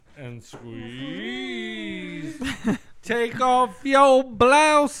and squeeze. Take off your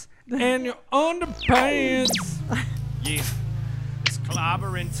blouse and your underpants. Yeah, it's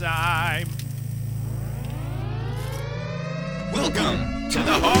clobbering time. Welcome to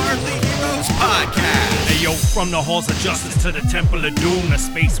the Hardly Heroes Podcast. Hey yo, from the halls of justice to the temple of doom, the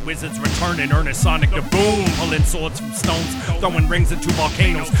space wizards return in earnest sonic the boom, pulling swords from stones, throwing rings into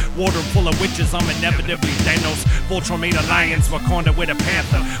volcanoes, water full of witches, I'm inevitably Thanos. Voltron made alliance, Wakanda with a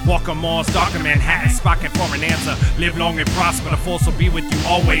panther, Walker Mars, Darker Manhattan, Spocket for an answer. Live long and prosper, the force will be with you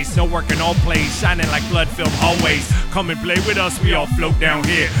always. No work in all plays, shining like blood-filled hallways. Come and play with us, we all float down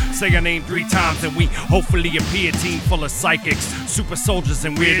here. Say our name 3 times and we hopefully appear. Team full of psychics, super soldiers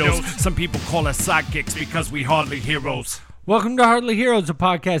and weirdos. Some people call us sidekicks because we hardly heroes. Welcome to Hardly Heroes, a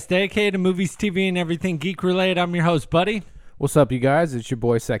podcast dedicated to movies, TV, and everything geek-related. I'm your host, Buddy. What's up, you guys? It's your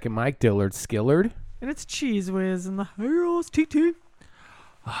boy, Second Mike, Dillard Skillard. And it's Cheese Whiz and the Heroes TT.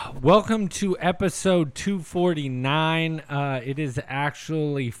 Welcome to episode 249. It is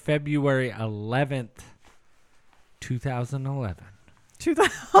actually February 11th, 2011.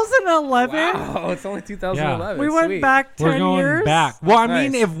 2011? Oh, it's only 2011. We went back 10 We're going years. back. Well, I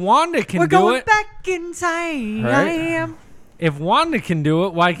mean, Nice. if Wanda can We're do going it, back in time. Right? if Wanda can do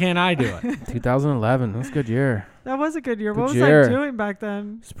it, why can't I do it? 2011. That's a good year. That was a good year. Good What was year. I doing back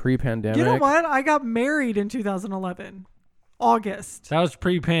then? It's pre-pandemic. You know what? I got married in 2011. August. That was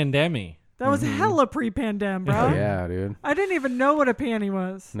pre-pandemic. That was hella pre-pandem, bro. Oh, yeah, dude. I didn't even know what a panty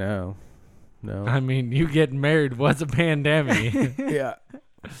was. No. I mean, you getting married was a pandemic. Yeah.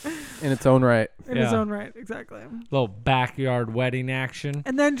 In its own right. In his Yeah. own right, exactly. Little backyard wedding action.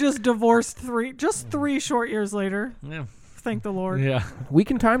 And then just divorced 3 short years later. Yeah. Thank the Lord. Yeah. We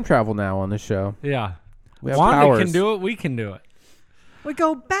can time travel now on this show. Yeah. We have Wanda powers. can do it. We can do it. We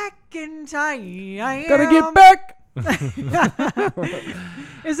go back in time. Gotta get back.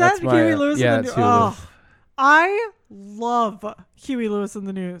 Is that That's my, Huey Lewis yeah, in the it's news? Huey Lewis. I love Huey Lewis in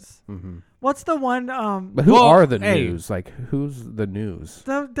the news. Mm-hmm. What's the one? But who Well, are the hey. news? Like, who's the news?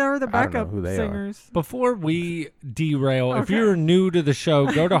 They're the I don't know backup who they are. singers. Before we derail, if Okay. you're new to the show,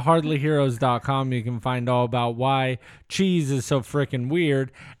 go to hardlyheroes.com. You can find all about why Cheese is so freaking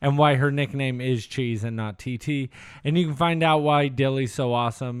weird and why her nickname is Cheese and not TT. And you can find out why Dilly's so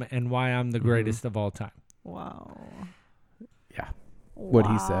awesome and why I'm the greatest of all time. Wow. Yeah. What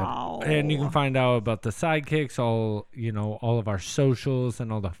he said. Wow. And you can find out about the sidekicks, all of our socials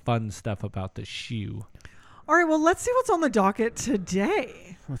and all the fun stuff about the shoe. All right. Well, let's see what's on the docket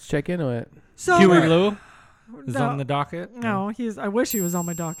today. Let's check into it. So Huey Lou is no, on the docket. No, I wish he was on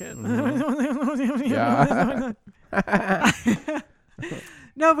my docket. Yeah.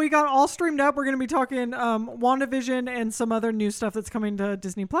 No, we got all streamed up. We're going to be talking WandaVision and some other new stuff that's coming to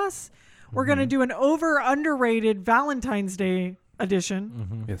Disney Plus. We're going to do an underrated Valentine's Day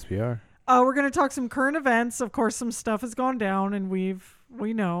edition. Yes, we are. We're going to talk some current events. Of course, some stuff has gone down, and we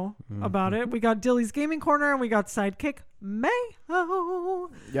know about it. We got Dilly's Gaming Corner, and we got Sidekick Mayo.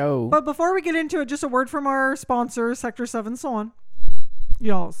 Yo. But before we get into it, just a word from our sponsor, Sector 7 Salon.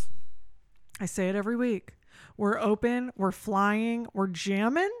 Y'alls, I say it every week. We're open. We're flying. We're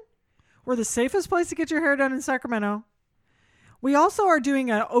jamming. We're the safest place to get your hair done in Sacramento. We also are doing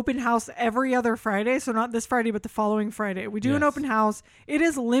an open house every other Friday. So not this Friday, but the following Friday. We do an Yes. open house. It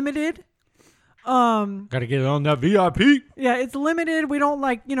is limited. Got to get it on that VIP. Yeah, it's limited. We don't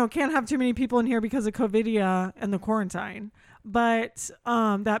can't have too many people in here because of COVID and the quarantine. But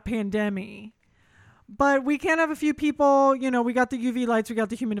that pandemic. But we can have a few people, we got the UV lights, we got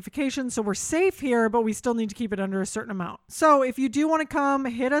the humidification, so we're safe here, but we still need to keep it under a certain amount. So if you do want to come,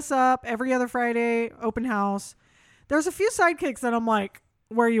 hit us up every other Friday, open house. There's a few sidekicks that I'm like,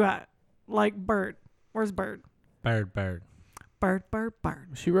 where are you at? Like Bird. Where's Bird? Bird. Bird.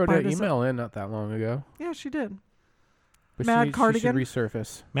 She wrote Bird an is email in not that long ago. Yeah, she did. But Mad she Cardigan? should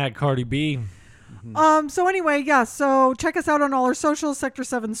resurface. Mad Cardi B. So anyway, yeah, so check us out on all our socials, Sector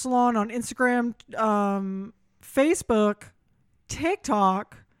 7 Salon on Instagram, Facebook,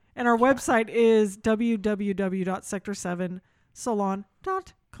 TikTok, and our website is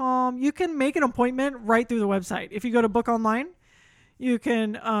www.sector7salon.com. You can make an appointment right through the website. If you go to book online, you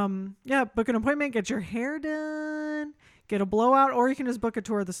can book an appointment, get your hair done, get a blowout, or you can just book a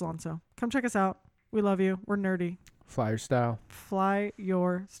tour of the salon. So come check us out. We love you. We're nerdy. Flyer style. Fly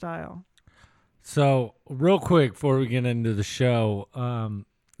your style. So, real quick before we get into the show,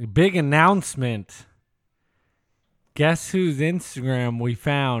 big announcement. Guess whose Instagram we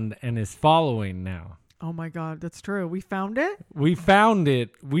found and is following now? Oh my God, that's true. We found it. We found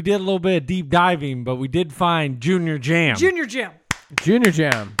it. We did a little bit of deep diving, but we did find Junior Jam. Junior Jam. Junior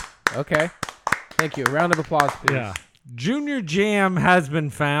Jam. Okay. Thank you. Round of applause, please. Yeah. Junior Jam has been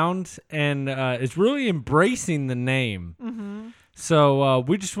found and is really embracing the name. Mm-hmm. So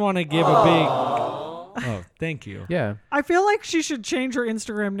we just want to give a big... Oh, thank you. Yeah. I feel like she should change her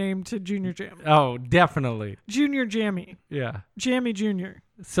Instagram name to Junior Jam. Oh, definitely. Junior Jammy. Yeah. Jammy Junior.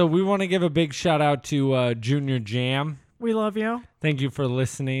 So we want to give a big shout out to Junior Jam. We love you. Thank you for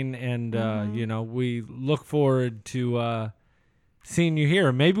listening. And, we look forward to seeing you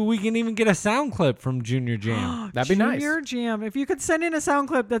here. Maybe we can even get a sound clip from Junior Jam. That'd be nice. Junior Jam. If you could send in a sound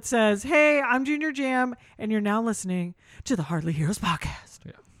clip that says, "Hey, I'm Junior Jam, and you're now listening to the Hardly Heroes podcast."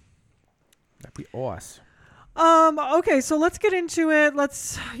 Yeah. That'd be awesome. Okay, so let's get into it.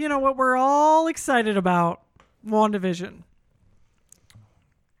 Let's, what we're all excited about. WandaVision.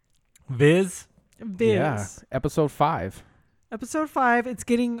 Viz? Yeah. Episode 5. Episode 5. It's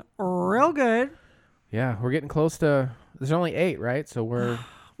getting real good. Yeah, we're getting close to... There's only 8, right? So we're...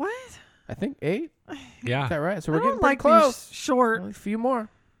 What? I think 8. Yeah. Is that right? So I we're getting don't pretty like close. these short... Only a few more.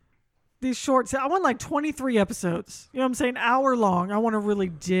 These shorts. I want like 23 episodes. You know what I'm saying? Hour long. I want to really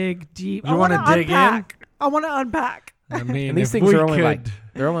dig deep. You want wanna to dig in? unpack. I want to unpack. I mean, And these if things we are only could-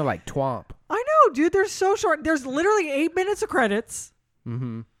 they're only like twomp. I know, dude. They're so short. There's literally 8 minutes of credits.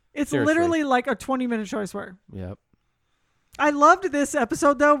 Mm-hmm. It's Seriously. literally like a 20-minute show, I swear. Yep. I loved this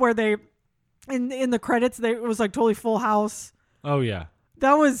episode, though, where they, in the credits, it was like totally Full House. Oh, yeah.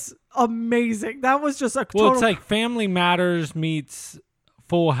 That was amazing. That was just a Well, total... it's like Family Matters meets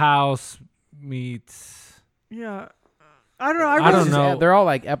Full House meets... Yeah. I don't know. I don't really- know. They're all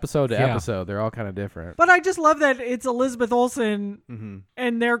like episode to Yeah. episode. They're all kind of different. But I just love that it's Elizabeth Olsen, Mm-hmm.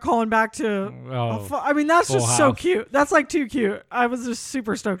 and they're calling back to... Oh, I mean, that's Full just so House. cute. That's like too cute. I was just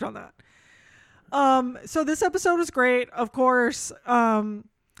super stoked on that. So this episode was great. Of course,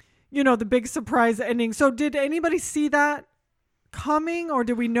 the big surprise ending. So did anybody see that coming, or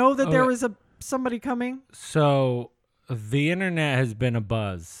did we know that there was somebody coming? So the internet has been a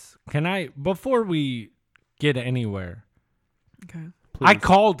buzz. Can I, before we get anywhere, Okay. I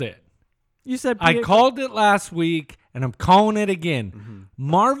called it. You said I called it last week, and I'm calling it again.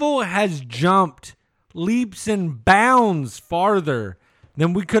 Marvel has jumped leaps and bounds farther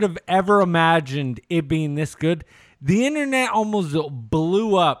than we could have ever imagined it being this good. The internet almost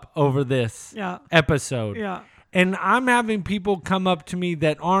blew up over this Yeah. episode. Yeah. And I'm having people come up to me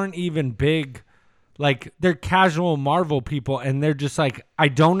that aren't even big, like they're casual Marvel people, and they're just like, I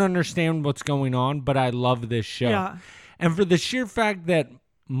don't understand what's going on, but I love this show. Yeah. And for the sheer fact that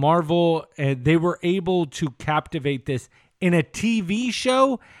Marvel, they were able to captivate this in a TV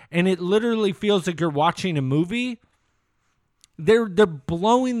show, and it literally feels like you're watching a movie. They're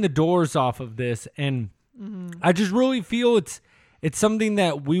blowing the doors off of this, and I just really feel it's something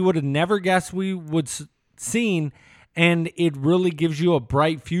that we would have never guessed we would seen, and it really gives you a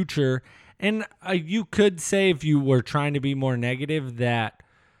bright future. And you could say, if you were trying to be more negative, that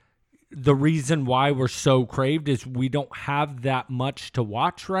the reason why we're so craved is we don't have that much to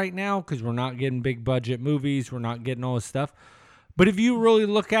watch right now because we're not getting big budget movies. We're not getting all this stuff. But if you really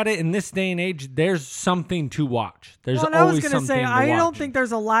look at it in this day and age, there's something to watch. There's Well, and I was always going to something say, to I watch. don't think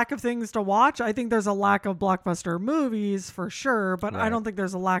there's a lack of things to watch. I think there's a lack of blockbuster movies for sure, but I Right. don't think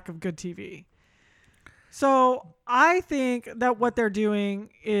there's a lack of good TV. So I think that what they're doing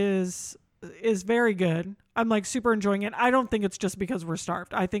is very good. I'm like super enjoying it. I don't think it's just because we're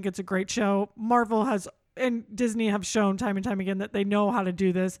starved. I think it's a great show. Marvel has and Disney have shown time and time again that they know how to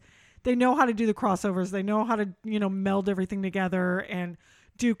do this. They know how to do the crossovers. They know how to, meld everything together and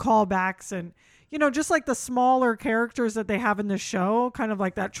do callbacks and, just like the smaller characters that they have in this show, kind of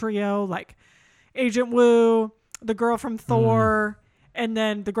like that trio, like Agent Woo, the girl from Thor, and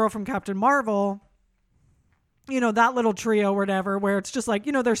then the girl from Captain Marvel. That little trio or whatever, where it's just like,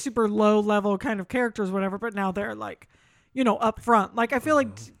 they're super low level kind of characters, whatever, but now they're like, up front. Like, I feel like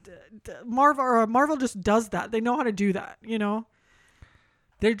Marvel just does that. They know how to do that,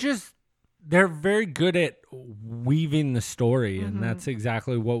 They're very good at weaving the story, and that's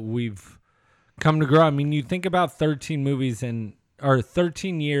exactly what we've come to grow. I mean, you think about 13 movies or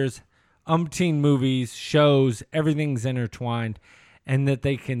 13 years, umpteen movies, shows, everything's intertwined, and that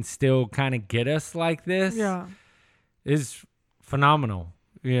they can still kind of get us like this is phenomenal,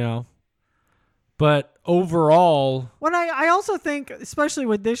 But overall, When I also think, especially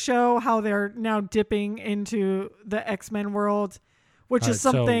with this show, how they're now dipping into the X-Men world, which is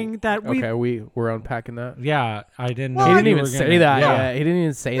so- something that we. Okay, we're unpacking that. yeah, I didn't. Well, know He I didn't you even were say gonna- that. Yeah. Yeah, he didn't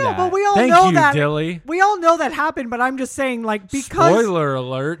even say No, that. but we all Thank know you, that. Dilly. We all know that happened, but I'm just saying, like, because Spoiler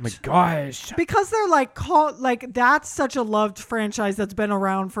alert. Oh my gosh. because they're like that's such a loved franchise that's been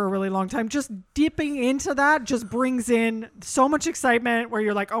around for a really long time. Just dipping into that just brings in so much excitement where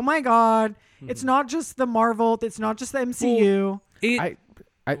you're like, oh my God, It's not just the Marvel. It's not just the MCU.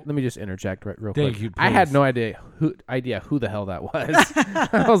 Let me just interject real Thank quick. you, I had please. no idea who the hell that was.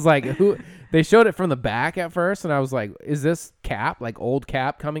 I was like, who? They showed it from the back at first, and I was like, is this Cap, like old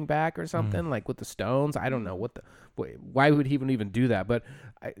Cap coming back or something, like with the stones? I don't know why would he even do that? But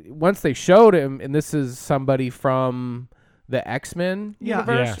once they showed him, and this is somebody from the X-Men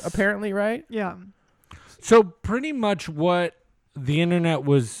universe, Yes. apparently, right? Yeah. So pretty much what the internet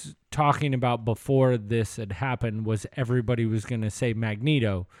was talking about before this had happened was everybody was going to say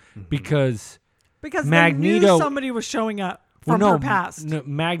Magneto because Because Magneto- they knew somebody was showing up from her past. No,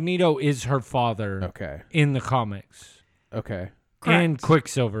 Magneto is her father Okay. in the comics. Okay. And Correct.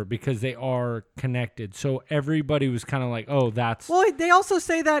 Quicksilver because they are connected. So everybody was kind of like, oh, that's... Well, they also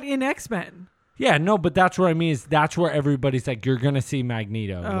say that in X-Men. Yeah, no, but that's what I mean is that's where everybody's like, you're going to see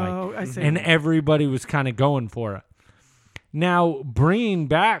Magneto. Oh, I see. And everybody was kind of going for it. Now, bringing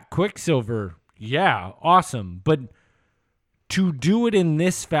back Quicksilver, yeah, awesome. But to do it in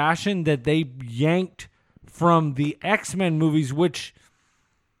this fashion that they yanked from the X-Men movies, which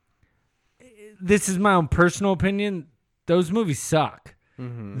this is my own personal opinion, those movies suck.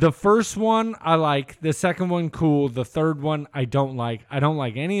 The first one I like, the second one cool, the third one I don't like. I don't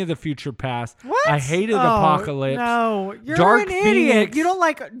like any of the Future Past. What? I hated Oh, Apocalypse. No, you're Dark an idiot. Phoenix. You don't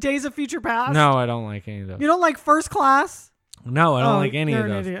like Days of Future Past? No, I don't like any of those. You don't like First Class? No, I don't Oh, like any you're of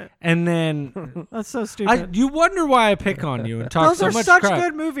an those. idiot. And then That's so stupid. you wonder why I pick on you and talk Those so are much such crap.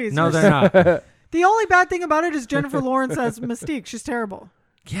 good movies. No, You're they're not. The only bad thing about it is Jennifer Lawrence as Mystique. She's terrible.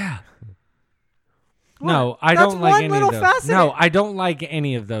 Yeah. What? No, I That's don't like one any little of those. facet. No, I don't like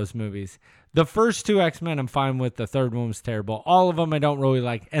any of those movies. The first two X-Men I'm fine with. The third one was terrible. All of them I don't really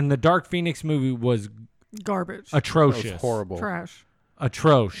like. And the Dark Phoenix movie was Garbage. That atrocious. was horrible. Trash.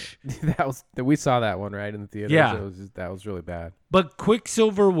 Atrocious. We saw that one right in the theater. Yeah. That was really bad. But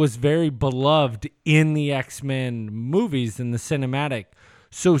Quicksilver was very beloved in the X-Men movies in the cinematic.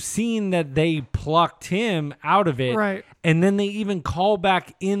 So seeing that they plucked him out of it, Right. and then they even call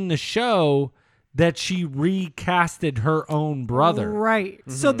back in the show that she recasted her own brother. Right.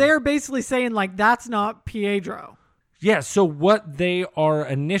 So they're basically saying, like, that's not Pietro. Yeah, so what they are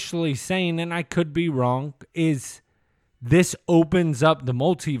initially saying, and I could be wrong, is this opens up the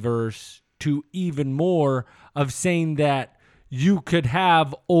multiverse to even more of saying that you could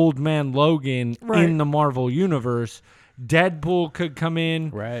have Old Man Logan Right. in the Marvel Universe. Deadpool could come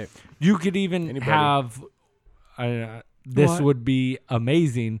in. Right. You could even Anybody. have... this What? would be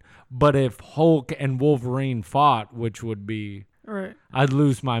amazing, but if Hulk and Wolverine fought, which would be... Right. I'd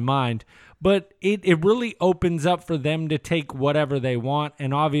lose my mind. But it really opens up for them to take whatever they want.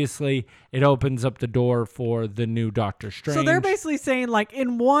 And obviously, it opens up the door for the new Doctor Strange. So they're basically saying, like,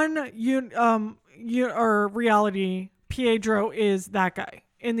 in one reality, Pietro is that guy.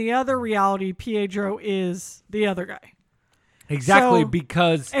 In the other reality, Pietro is the other guy. Exactly, So-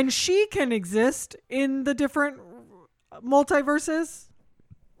 because... And she can exist in the different multiverses.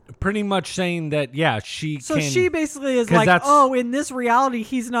 pretty much saying that, yeah, she So can... she basically is 'cause like, that's- oh, in this reality,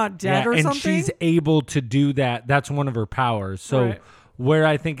 he's not dead or and something. she's able to do that. That's one of her powers. So Right. where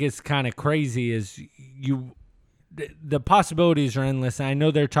I think is kind of crazy is the possibilities are endless. And I know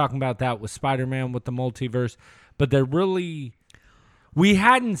they're talking about that with Spider-Man with the multiverse, but they're really... We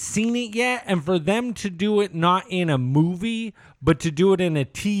hadn't seen it yet, and for them to do it not in a movie, but to do it in a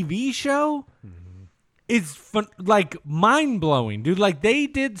TV show is fun, like mind-blowing, dude. Like, they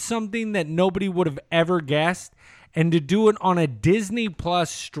did something that nobody would have ever guessed, and to do it on a Disney Plus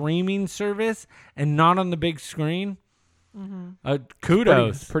streaming service and not on the big screen,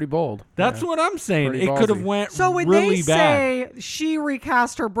 kudos. It's pretty bold. That's what I'm saying. Pretty It could have ballsy. went So when really they bad. say she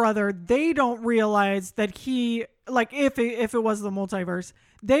recast her brother, they don't realize that he, like, if it was the multiverse,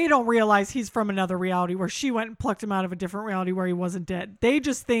 they don't realize he's from another reality where she went and plucked him out of a different reality where he wasn't dead. They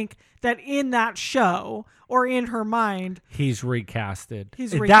just think that in that show or in her mind, He's recasted.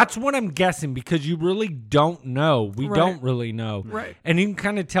 He's That's what I'm guessing because you really don't know. We Right. don't really know. Right. And you can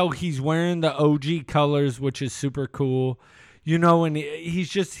kind of tell he's wearing the OG colors, which is super cool. You know, and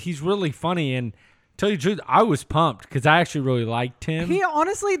he's really funny. And tell you the truth, I was pumped because I actually really liked him. he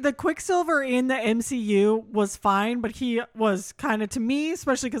honestly, the Quicksilver in the MCU was fine, but he was kind of, to me,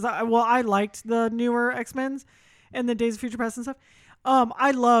 especially because I liked the newer X-Men's and the Days of Future Past and stuff. I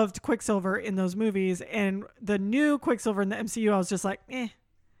loved Quicksilver in those movies, and the new Quicksilver in the MCU, I was just like, yeah,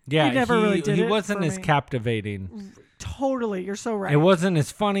 he never really did He it wasn't for as me. captivating. Totally. You're so right. It wasn't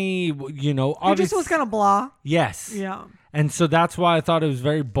as funny, you know. He just was kind of blah. Yes. Yeah. And so that's why I thought it was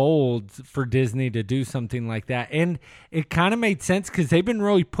very bold for Disney to do something like that. And it kind of made sense because they've been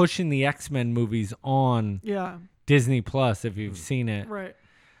really pushing the X-Men movies on Yeah. Disney Plus, if you've seen it. Right.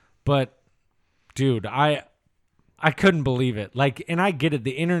 But dude, I couldn't believe it. Like, and I get it.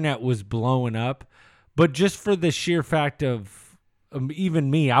 The internet was blowing up, but just for the sheer fact of even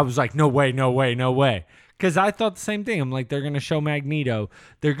me, I was like, no way, no way, no way. Because I thought the same thing. I'm like, they're going to show Magneto.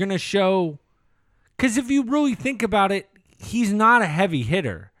 They're going to show, because if you really think about it, he's not a heavy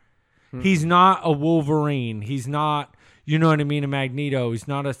hitter. He's not a Wolverine. He's not, you know what I mean, a Magneto. He's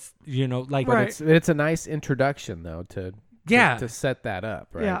not a, you know, like. Right. It's a nice introduction, though, to set that up,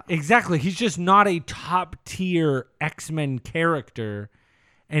 right? Yeah. Exactly. He's just not a top tier X-Men character.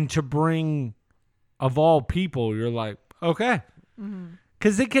 And to bring, of all people, you're like, okay.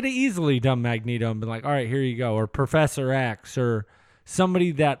 Because they could have easily done Magneto and been like, all right, here you go. Or Professor X or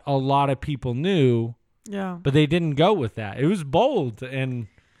somebody that a lot of people knew. Yeah. But they didn't go with that. It was bold. And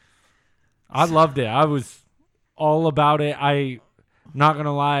I loved it. I was all about it. Not going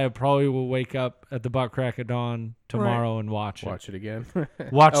to lie, I probably will wake up at the butt crack of dawn tomorrow and watch it again.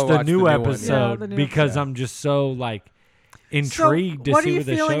 Watch the watch new the new one, episode the new because episode. I'm just so like intrigued to what see are you where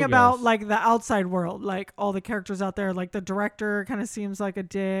the feeling show about goes. like the outside world, like all the characters out there? Like the director kind of seems like a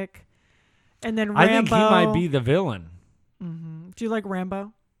dick, and then Rambo. I think he might be the villain. Do you like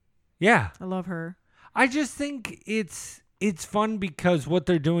Rambo? Yeah. I love her. I just think it's fun because what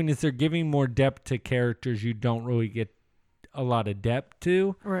they're doing is they're giving more depth to characters you don't really get a lot of depth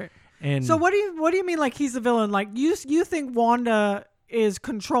to. Right. And So what do you mean like he's the villain? Like you think Wanda is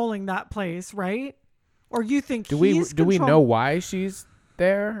controlling that place, right? Or you think Do we controlling- know why she's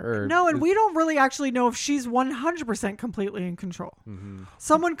there? Or No, and we don't really actually know if she's 100% completely in control.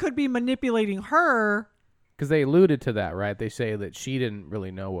 Someone could be manipulating her. because they alluded to that, right? They say that she didn't really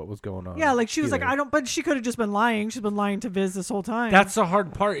know what was going on. Yeah, like she was like, either. I don't, but she could have just been lying. She's been lying to Viz this whole time. that's the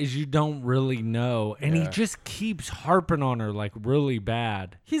hard part is you don't really know. And he Yeah. just keeps harping on her like really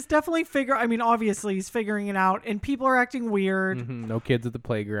bad. He's definitely obviously he's figuring it out, and people are acting weird. Mhm, no kids at the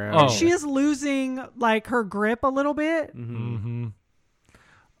playground. Oh. She is losing like her grip a little bit.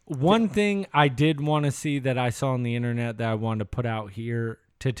 One thing I did want to see that I saw on the internet that I wanted to put out here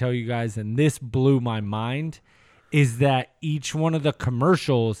to tell you guys, and this blew my mind, is that each one of the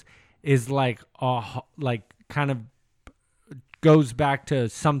commercials is like kind of goes back to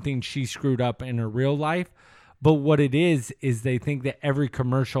something she screwed up in her real life. But what it is they think that every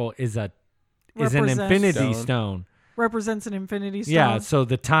commercial is an Represents- infinity stone. Represents an infinity stone. Yeah, so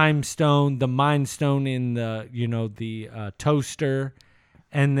the time stone, the mind stone in the toaster,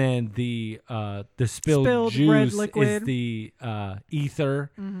 and then the spilled Spilled juice red is liquid. the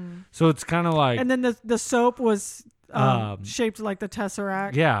ether. So it's kind of like And then the soap was shaped like the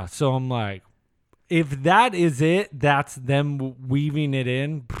Tesseract. yeah. So I'm like, if that is it, that's them weaving it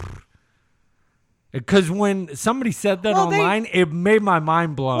in. Because when somebody said that Well, they- online, it made my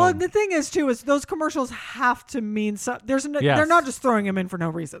mind blown. Well, the thing is too is those commercials have to mean something. Yes. They're not just throwing them in for no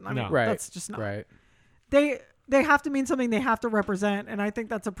reason. I mean, No. right. that's just not. right. They have to mean something. They have to represent, and I think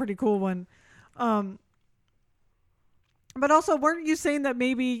that's a pretty cool one. But also, weren't you saying that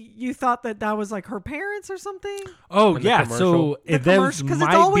maybe you thought that was like her parents or something? oh in the yeah, commercial. so those Because it's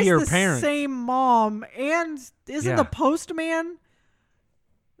might always be her the parents. same mom, and isn't Yeah. the postman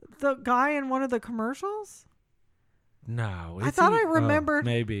the guy in one of the commercials? No, I is thought he? I Oh, remembered-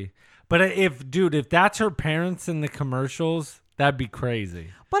 maybe. But if that's her parents in the commercials, that'd be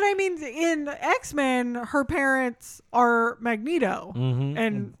crazy. But I mean, in X-Men, her parents are Magneto Mhm.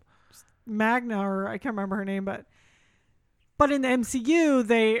 and Magna, or I can't remember her name, but in the MCU,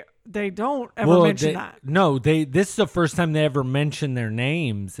 they don't ever mention that. No, this is the first time they ever mention their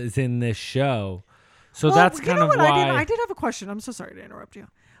names is in this show. So Well, that's you kind know of what? why. I did have a question. I'm so sorry to interrupt you.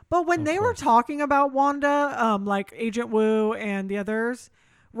 But when they were talking about Wanda, like Agent Wu and the others,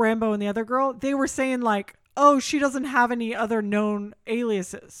 Rambo and the other girl, they were saying like, oh, she doesn't have any other known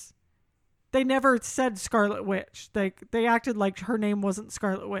aliases. They never said Scarlet Witch. They acted like her name wasn't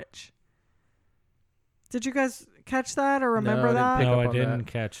Scarlet Witch. Did you guys catch that or remember I didn't that? pick no, up I on didn't that.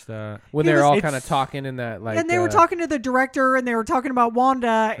 catch that. When He they're was- all It's- kind of talking in that, like, And they were talking to the director and they were talking about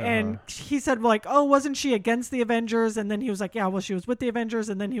Wanda and he said like, oh, wasn't she against the Avengers? And then he was like, yeah, well, she was with the Avengers.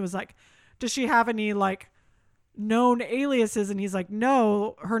 And then he was like, does she have any like known aliases? And he's like,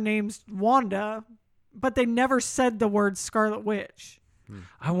 no, her name's Wanda. But they never said the word Scarlet Witch.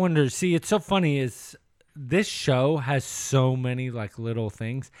 I wonder. See, it's so funny. Is this show has so many like little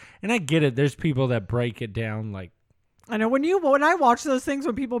things, and I get it. There's people that break it down like I know when I watch those things,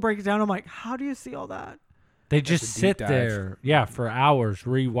 when people break it down, I'm like, how do you see all that? they just a deep sit dive. there, yeah, for hours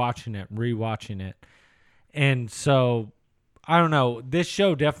rewatching it, and so I don't know. This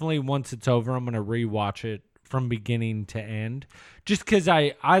show definitely once it's over, I'm gonna rewatch it from beginning to end, just because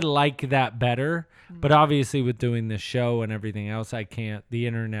I like that better. But obviously with doing this show and everything else, I can't. The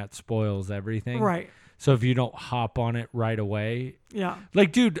internet spoils everything. Right. So if you don't hop on it right away, Yeah.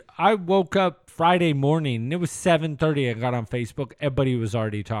 like, dude, I woke up Friday morning and it was 7:30. I got on Facebook. Everybody was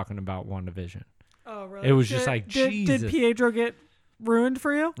already talking about WandaVision. Oh, really? It was just like, Jesus. Did Pietro get ruined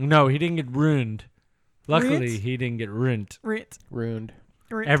for you? No, he didn't get ruined. Luckily, Ruined? he didn't get ruined. Ruined.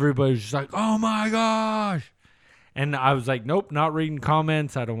 Everybody was just like, oh my gosh. And I was like, nope, not reading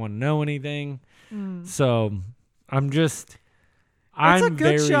comments. I don't want to know anything. So I'm It's a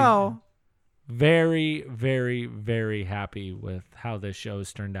good show. very, very, very happy with how this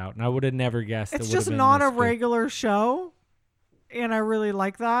show's turned out. And I would have never guessed It's it would have just been not this a good. regular show, and I really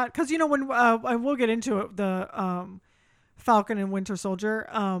like that because when and we'll get into it, the Falcon and Winter Soldier,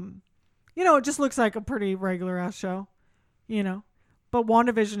 it just looks like a pretty regular ass show, But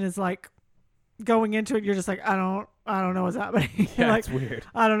WandaVision is like going into it, you're just like, I don't know what's happening. Yeah, Like, it's weird.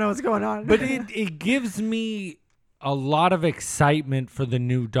 I don't know what's going on. But it gives me a lot of excitement for the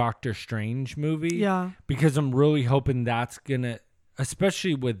new Doctor Strange movie. yeah, Because I'm really hoping that's going to,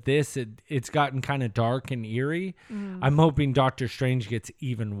 especially with this, it's gotten kind of dark and eerie. I'm hoping Doctor Strange gets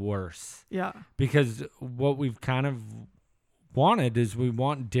even worse. yeah, Because what we've kind of wanted is we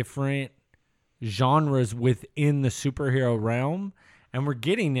want different genres within the superhero realm. And we're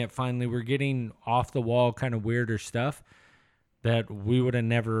getting it finally. We're getting off the wall kind of weirder stuff that we would have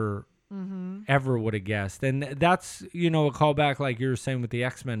never ever would have guessed. And that's, a callback like you were saying with the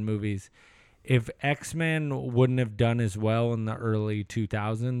X-Men movies. If X-Men wouldn't have done as well in the early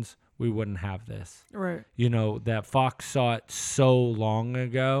 2000s, we wouldn't have this. right. That Fox saw it so long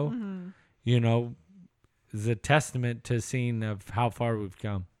ago, is a testament to seeing of how far we've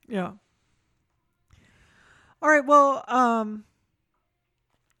come. Yeah. All right. Well,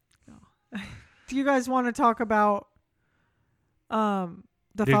 do you guys want to talk about the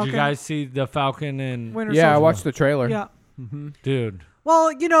Did Falcon? you guys see the Falcon and Winter Yeah, I Soldier? watched the trailer. Yeah. dude? Well,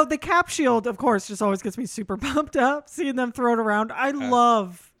 the Cap Shield, of course, just always gets me super pumped up seeing them throw it around. I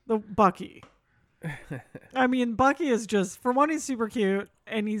love the Bucky. I mean, Bucky is just, for one, he's super cute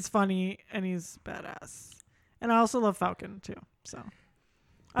and he's funny and he's badass. And I also love Falcon too. So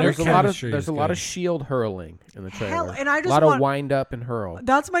Their There's a lot of chemistry there's is a lot good. of shield hurling in the trailer. Hell, and I a just lot want- of wind up and hurl.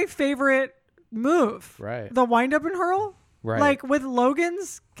 that's my favorite move. Right. The wind up and hurl. Right. Like with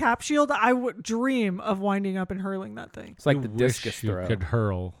Logan's Cap Shield, I would dream of winding up and hurling that thing. It's like You the wish discus you throw. could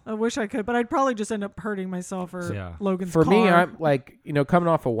hurl. I wish I could, but I'd probably just end up hurting myself or Yeah. Logan's For car. me, I'm like, coming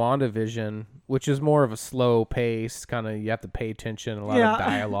off of WandaVision, which is more of a slow pace, kind of you have to pay attention, a lot Yeah. of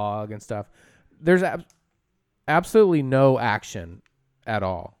dialogue and stuff. There's absolutely no action at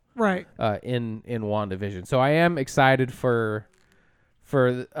all right. in WandaVision. So I am excited for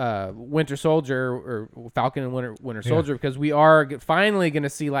Winter Soldier or Falcon and Winter Soldier because we are finally going to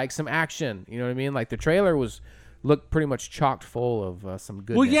see like some action. You know what I mean? Like the trailer looked pretty much chocked full of some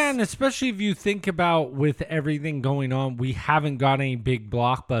goodness. Well, yeah, and especially if you think about with everything going on, we haven't got any big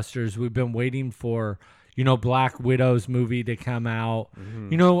blockbusters. We've been waiting for, Black Widow's movie to come out,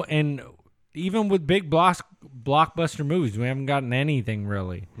 and even with big blockbuster movies, we haven't gotten anything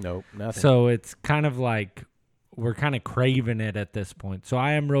really. Nope, nothing. So it's kind of like we're kind of craving it at this point. So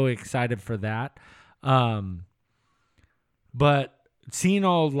I am really excited for that. But seeing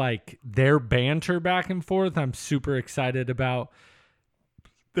all like their banter back and forth, I'm super excited about.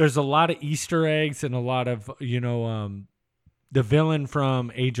 There's a lot of Easter eggs and a lot of, the villain from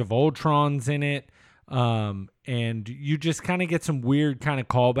Age of Ultron's in it. And you just kind of get some weird kind of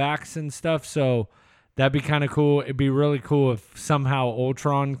callbacks and stuff. So that'd be kind of cool. It'd be really cool if somehow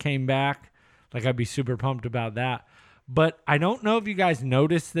Ultron came back. Like, I'd be super pumped about that. But I don't know if you guys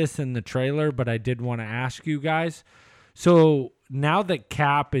noticed this in the trailer, but I did want to ask you guys. So now that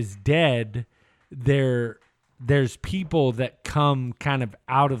Cap is dead, there's people that come kind of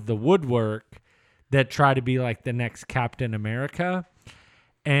out of the woodwork that try to be like the next Captain America.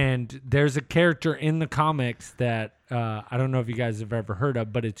 And there's a character in the comics that I don't know if you guys have ever heard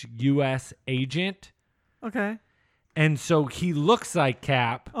of, but it's U.S. Agent. Okay. And so he looks like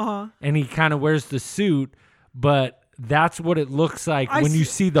Cap, Uh-huh. and he kind of wears the suit, but that's what it looks like I when you s-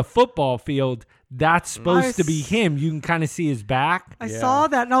 see the football field. That's supposed to be s- him. You can kind of see his back. I saw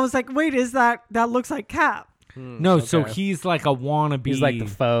that and I was like, wait, that looks like Cap? No, so okay. he's like a wannabe. He's like the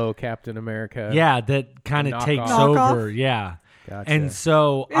faux Captain America. yeah, that kind of Knockoff. takes Knockoff? over. Yeah. Gotcha. And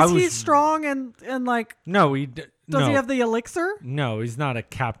so I Is was he strong and like, No, does no. he have the elixir? No, he's not a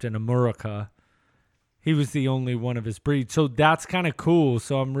Captain America. He was the only one of his breed. So that's kind of cool.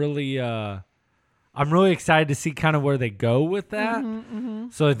 So I'm really excited to see kind of where they go with that.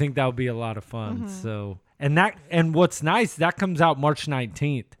 So I think that would be a lot of fun. So, And what's nice, that comes out March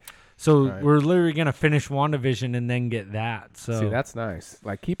 19th. So Right. we're literally going to finish WandaVision and then get that. So See, that's nice.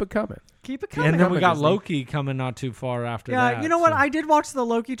 Like, keep it coming. Keep it coming. and then we got Disney. Loki coming not too far after yeah, that. you know what? so- I did watch the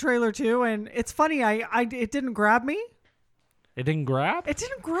Loki trailer too, and it's funny. It didn't grab me. It didn't grab? It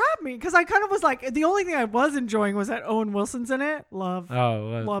didn't grab me because I kind of was like, the only thing I was enjoying was that Owen Wilson's in it. Love listen.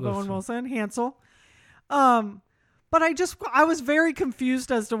 Owen Wilson, Hansel. But I was very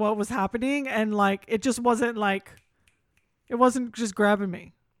confused as to what was happening, and like it just wasn't like, it wasn't just grabbing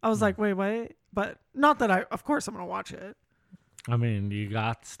me. I was like, wait, but not that of course I'm gonna watch it. I mean, you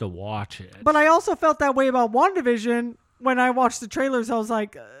got to watch it. But I also felt that way about WandaVision when I watched the trailers. I was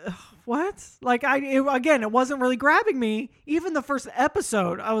like, what? Like it wasn't really grabbing me. Even the first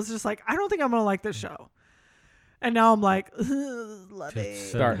episode, I was just like, I don't think I'm gonna like this show. And now I'm like, love it.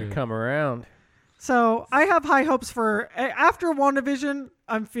 So Starting to good. come around. So I have high hopes for after WandaVision.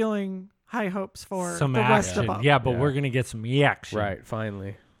 I'm feeling high hopes for Some the rest action. of them. Yeah, but Yeah. we're going to get some action. Right,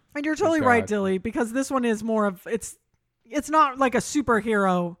 finally. And you're totally God. right, Dilly, because this one is more of it's not like a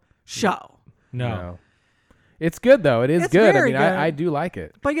superhero show. No. It's good, though. It is It's good. I very mean, good. I do like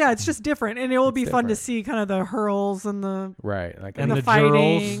it. But yeah, it's just different, and it will be fun to different. see kind of the hurls and the Right. Like, And the the fighting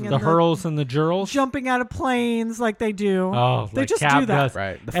jurls, and the the hurls and the jurls. jumping out of planes like they do. Oh, they like just Cap do that. does.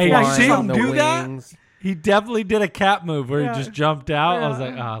 right. The Hey, you flying see him on the do that? wings. He definitely did a Cap move where Yeah. he just jumped out. I was Yeah.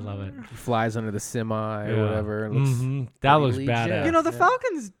 like, oh, I love it. He flies under the semi Yeah. or whatever. It looks That looks pretty badass. legit. You know, the Yeah.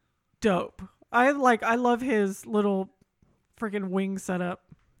 Falcon's dope. I love his little freaking wing setup.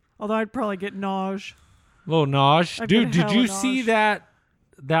 Although I'd probably get nausea. Little Nosh. I'd Dude, get did you hella see Nosh.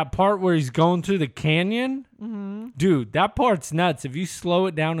 that part where he's going through the canyon? Mm-hmm. Dude, that part's nuts. If you slow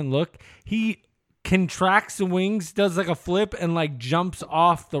it down and look, he contracts the wings, does like a flip, and like jumps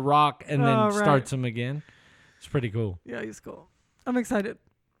off the rock and then Oh, right. starts them again. It's pretty cool. Yeah, he's cool. I'm excited.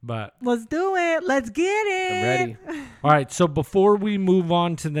 But Let's do it. Let's get it. I'm ready. all right, so before we move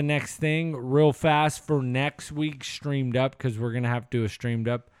on to the next thing, real fast for next week's Streamed Up, because we're going to have to do a Streamed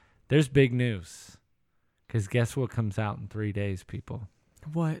Up, there's big news. Because guess what comes out in 3 days, people?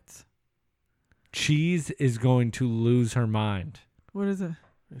 What? Cheese is going to lose her mind. What is it?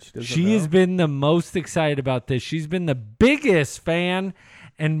 She has been the most excited about this. She's been the biggest fan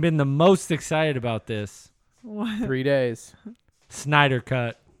and been the most excited about this. What? 3 days. Snyder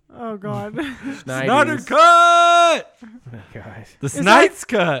Cut. Oh God. Snyder Snyder's. Cut! Oh, gosh. The that- Snyder's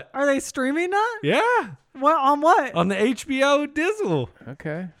Cut. Are they streaming that? Yeah. What on what? On the HBO Dizzle.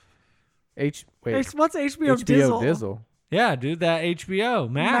 Okay. What's HBO, HBO Dizzle? Yeah, dude, that HBO.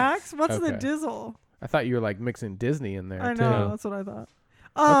 Max. What's the Okay. Dizzle? I thought you were like mixing Disney in there I too. know. That's what I thought.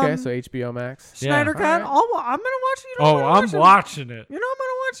 Okay, so HBO Max. Schneider Yeah. Cut. Alright. I'm gonna watch it. You know Oh, I'm I'm gonna watching it. You know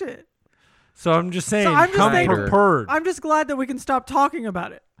I'm gonna watch it. So I'm just saying, I'm just come thinking- prepared. I'm just glad that we can stop talking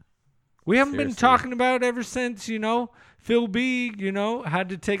about it. We haven't been Seriously. talking about it ever since, Phil B, had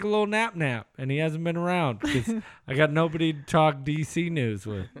to take a little nap, and he hasn't been around because I got nobody to talk DC news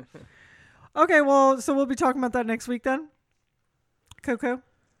with. Okay, well, so we'll be talking about that next week then. Coco.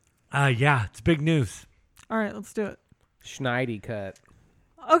 Yeah, it's big news. All right, let's do it. Schneidy Cut.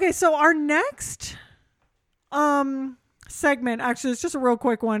 Okay, so our next segment, actually, it's just a real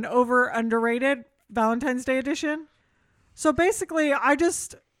quick one. Over underrated Valentine's Day edition. So basically,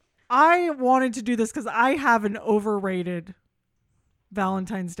 I wanted to do this because I have an overrated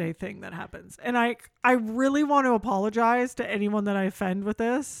Valentine's Day thing that happens, and I really want to apologize to anyone that I offend with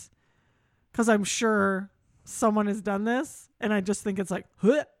this, because I'm sure someone has done this, and I just think it's like,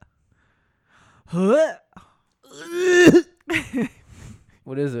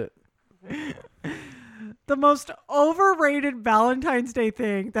 What is it? the most overrated Valentine's Day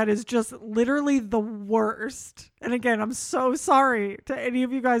thing that is just literally the worst. And again, I'm so sorry to any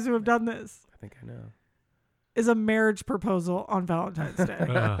of you guys who have done this. I think I know. Is a marriage proposal on Valentine's Day.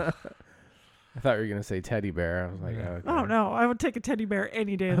 Ugh. I thought you were gonna say teddy bear. I was like, oh, okay. Oh no, I would take a teddy bear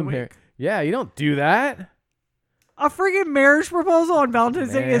any day of the week. Yeah, you don't do that. A freaking marriage proposal on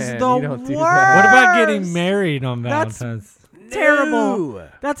Valentine's Day is Man, the you don't worst. do that. What about getting married on That's- Valentine's? Terrible. No.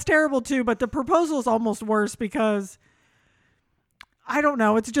 That's terrible too, but the proposal is almost worse because I don't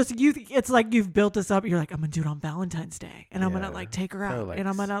know. It's just it's like you've built this up. You're like, I'm gonna do it on Valentine's Day, and I'm gonna Yeah. like take her out, like, and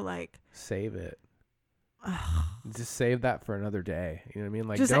I'm gonna like Save it. Just save that for another day. You know what I mean?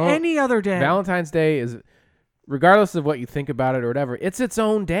 Like just don't, any other day. Valentine's Day is, regardless of what you think about it or whatever, it's its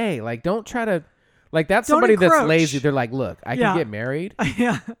own day. Like don't try to, like that's Don't somebody that's encroach. lazy. They're like, look, I Yeah. can get married,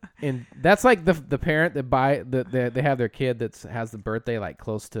 Yeah, and that's like the parent that they have their kid that has the birthday like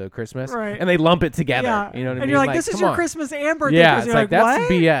close to Christmas, Right. and they lump it together. yeah. You know what I mean? And you're like, this is come your on. Christmas and birthday. Yeah, present. it's You're like that's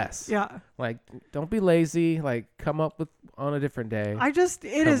what? BS. Yeah, Like, don't be lazy. Like, come up with on a different day. I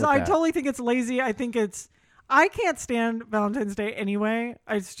that. totally think it's lazy. I can't stand Valentine's Day anyway.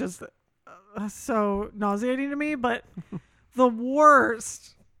 It's just so nauseating to me. But the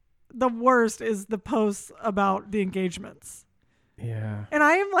worst is the posts about the engagements. Yeah. And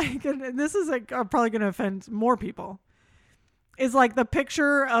I am like, and this is like probably going to offend more people, is like the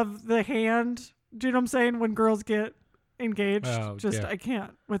picture of the hand. Do you know what I'm saying? When girls get engaged, I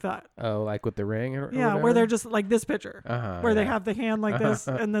can't with that. Oh, like with the ring or yeah, where they're just like this picture, where they have the hand like this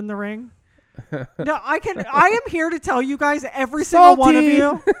and then the ring. No, I am here to tell you guys, every single one of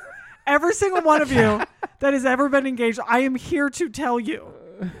you that has ever been engaged, I am here to tell you,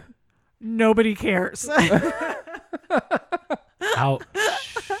 nobody cares. Ouch.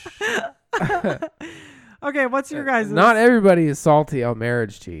 Okay, what's your guys'? Not everybody is salty on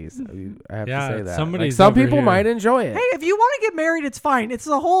marriage cheese. I have to say that. Like, some people might enjoy it. Hey, if you want to get married, it's fine. It's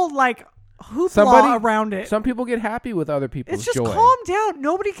the whole like hoopla around it. Some people get happy with other people's It's just joy. calm down.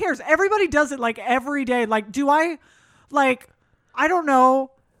 Nobody cares. Everybody does it like every day. Like, I don't know,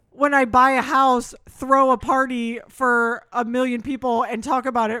 when I buy a house, throw a party for 1 million people and talk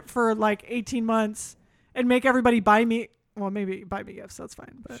about it for like 18 months and make everybody buy me. Well, maybe buy me gifts. That's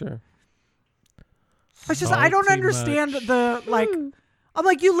fine. But Sure. it's just, I don't understand the like. I'm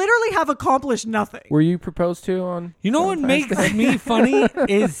like, you literally have accomplished nothing. Were you proposed to on? You know what makes me funny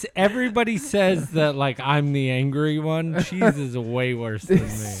is everybody says that like I'm the angry one. Cheese is way worse than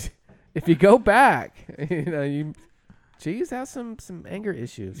me. If you go back, Cheese has some anger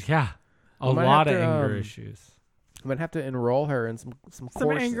issues. Yeah, a lot of anger issues. I might have to enroll her in some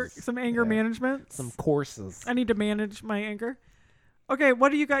courses. Some anger management. Some courses. I need to manage my anger. Okay,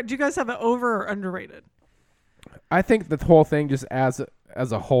 what do you guys? Do you guys have it over or underrated? I think the whole thing just as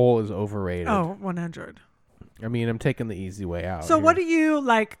a whole is overrated. Oh, 100. I mean, I'm taking the easy way out. So here. what do you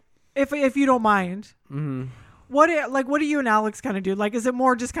like? If you don't mind, Mm-hmm. what do you and Alex kind of do? Like, is it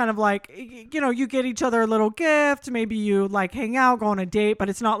more just kind of like, you get each other a little gift, maybe you like hang out, go on a date, but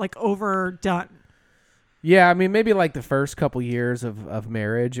it's not like overdone. Yeah, I mean, maybe like the first couple years of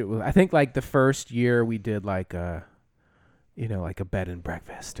marriage, it was. I think like the first year we did like a bed and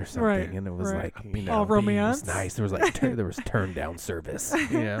breakfast or something, Right, and it was right. like All romance. It was nice. There was like there was turn down service,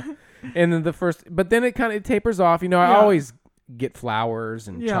 and then but then it kind of tapers off. I always get flowers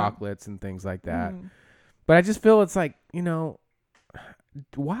and chocolates and things like that, but I just feel it's like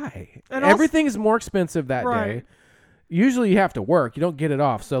why And everything is more expensive that Right. day. Usually you have to work. You don't get it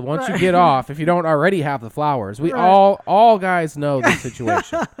off. So once you get off, if you don't already have the flowers, we all guys know the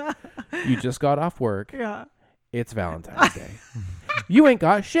situation. You just got off work. Yeah. It's Valentine's Day. You ain't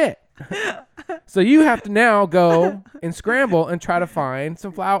got shit. So you have to now go and scramble and try to find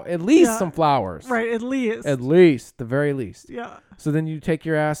some some flowers. Right. At least. The very least. Yeah. So then you take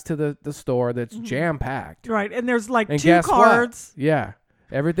your ass to the store that's jam packed. Right. And there's like And 2 guess cards. what? Yeah.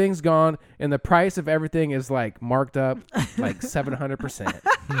 Everything's gone, and the price of everything is like marked up like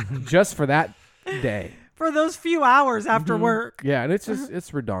 700% just for that day. For those few hours after work. Yeah, and it's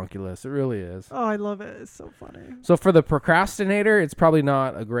redonkulous. It really is. Oh, I love it. It's so funny. So for the procrastinator, it's probably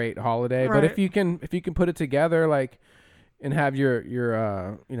not a great holiday, but Right. if you can put it together like and have your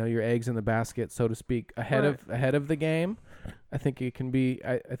your eggs in the basket, so to speak, ahead of the game, I think it can be.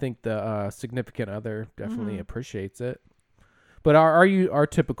 I think the significant other definitely appreciates it. But our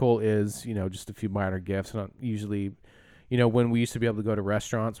typical is just a few minor gifts. Not usually, when we used to be able to go to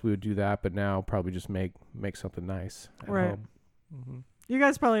restaurants, we would do that. But now probably just make something nice at Right. home. Mm-hmm. You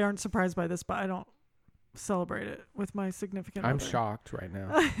guys probably aren't surprised by this, but I don't celebrate it with my significant I'm other. shocked right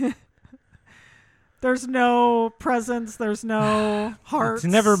now. There's no presents. There's no hearts.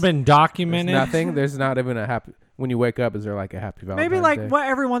 It's never been documented. There's nothing. There's not even a happy. When you wake up, is there like a happy Valentine's Maybe like Day? what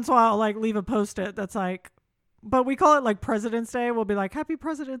every once in a while, I'll, like leave a post-it that's like, but we call it like President's Day. We'll be like, Happy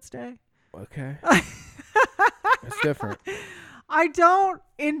President's Day. Okay. It's different. I don't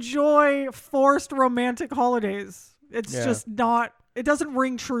enjoy forced romantic holidays. It's just not. It doesn't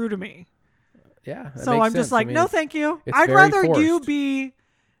ring true to me. Yeah. that So makes I'm just sense. like, I mean, no, thank you. it's I'd very rather you forced. be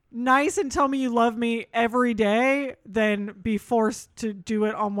nice and tell me you love me every day than be forced to do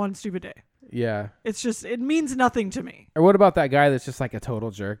it on one stupid day. Yeah. It's just, it means nothing to me. Or what about that guy that's just like a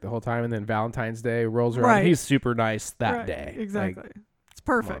total jerk the whole time, and then Valentine's Day rolls around, Right. he's super nice that Right, day. Exactly. Like, It's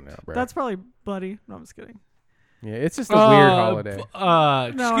perfect. now, bro. That's probably Buddy. No, I'm just kidding. yeah, it's just a weird holiday.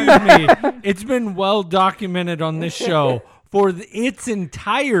 No, Excuse me. It's been well documented on this show for its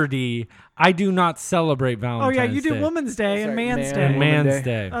entirety. I do not celebrate Oh, Valentine's yeah, you do Day. Woman's Day and Sorry, Man's man. Day. and Woman Man's Day.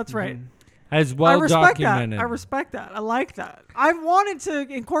 Day. That's right. As well I respect documented. that. I respect that. I like that. I wanted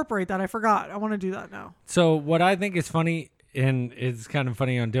to incorporate that. I forgot. I want to do that now. So what I think is funny and it's kind of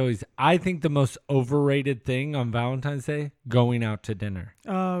funny on Dilly's, I think the most overrated thing on Valentine's Day, going out to dinner.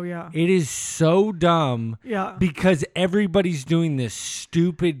 Oh yeah. It is so dumb Yeah. because everybody's doing this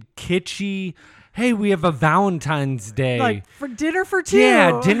stupid, kitschy, hey, we have a Valentine's Day. Like for dinner for two.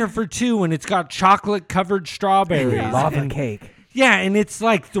 Yeah, dinner for two, and it's got chocolate-covered strawberries. Yeah. Lava cake. Yeah, and it's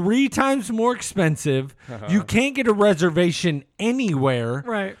like 3 times more expensive. You can't get a reservation anywhere.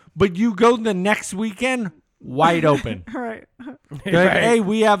 Right. But you go the next weekend, wide open. Right. They're like, hey,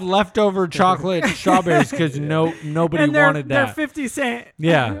 we have leftover chocolate strawberries because nobody And they're wanted that. they're 50 cents.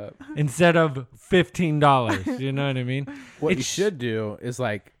 Yeah, instead of $15. You know what I mean? What you It's- should do is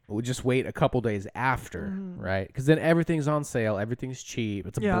like we'll just wait a couple days after, right? Because then everything's on sale, everything's cheap.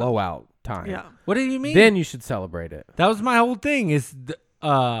 It's a Yeah. blowout time. Yeah. What do you mean? Then you should celebrate it. That was my whole thing. Is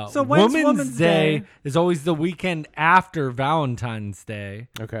So when's Women's Day Day? is always the weekend after Valentine's Day.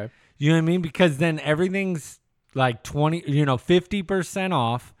 Okay. You know what I mean? Because then everything's like 50%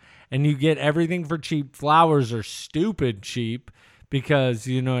 off, and you get everything for cheap. Flowers are stupid cheap because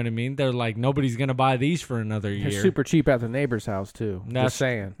you know what I mean. They're like nobody's gonna buy these for another year. They're super cheap at the neighbor's house too. That's Just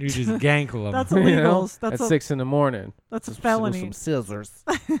saying. You just gankle them. That's You know? illegals. That's at a 6 a.m. that's a With felony. some scissors.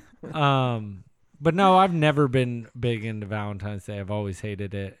 But no, I've never been big into Valentine's Day. I've always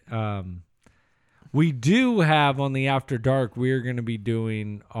hated it. We do have on the After Dark, we're going to be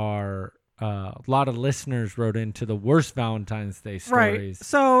doing our, a lot of listeners wrote into the worst Valentine's Day Right.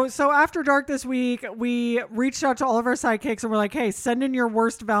 stories. So after dark this week, we reached out to all of our sidekicks and we're like, hey, send in your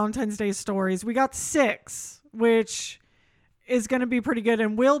worst Valentine's Day stories. We got 6, which is going to be pretty good,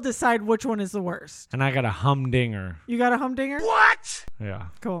 and we'll decide which one is the worst. And I got a humdinger. You got a humdinger? Yeah.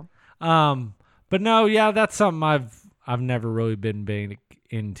 Cool. But no, yeah, that's something I've never really been big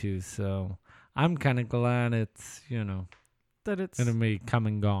into. So I'm kind of glad it's, That it's going to be come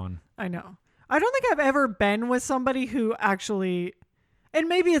and gone. I know. I don't think I've ever been with somebody who actually, and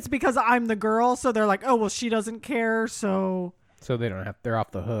maybe it's because I'm the girl, so they're like, oh, well, she doesn't care, so So they're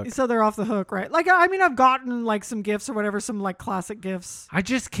off the hook. they're off the hook, right? Like, I mean, I've gotten like some gifts or whatever, some like classic gifts. I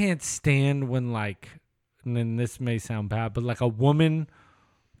just can't stand when and then this may sound bad, but like a woman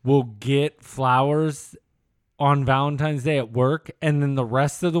will get flowers on Valentine's Day at work, and then the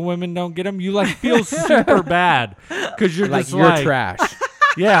rest of the women don't get them. You like feel super bad because you're Like just you're like, trash.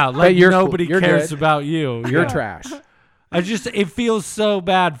 yeah, like you're cool. nobody You're cares good. about you. You're Yeah. trash. it feels so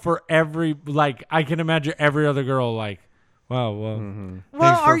bad for I can imagine every other girl like, wow, well, Well,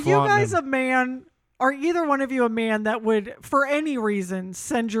 thanks for are you flaunting guys them. a man? Are either one of you a man that would, for any reason,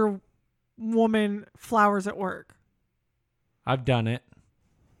 send your woman flowers at work? I've done it.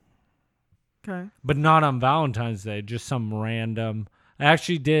 Okay. But not on Valentine's Day, just some random. I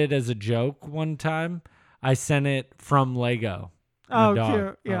actually did as a joke one time. I sent it from Lego. my Oh, dog.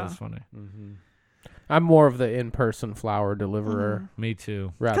 cute. Yeah. That was funny. I'm more of the in-person flower deliverer Me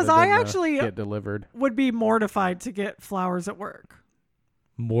too. rather 'Cause than I the actually- get delivered. Would be mortified to get flowers at work.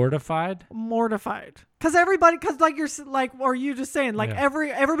 Mortified? Mortified. Because like you're like, or you just saying, like Yeah.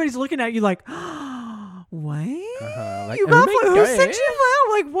 everybody's looking at you like, what? Like, You got oh my who God. sent you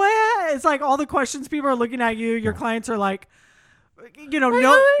flowers? Like what? It's like all the questions people are looking at you. Your clients are like,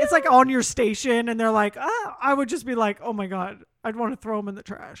 it's like on your station, and they're like, I would just be like, oh my God, I'd want to throw them in the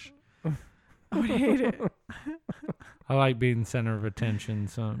trash. I would hate it. I like being center of attention.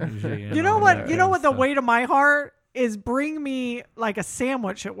 So I'm usually in You know on what? that You know kind what? of The stuff. way to my heart is bring me like a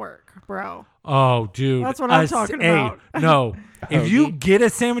sandwich at work, bro. Oh, dude. That's what I'm talking about. No. If you Hoagie. get a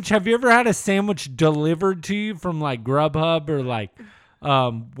sandwich, have you ever had a sandwich delivered to you from like Grubhub or like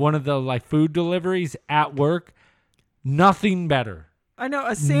one of the like food deliveries at work? Nothing better. I know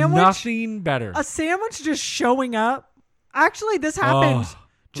a sandwich. Nothing better. A sandwich just showing up. Actually, this happened Oh.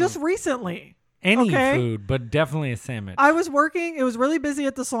 just recently. Any okay. food, but definitely a sandwich. I was working. It was really busy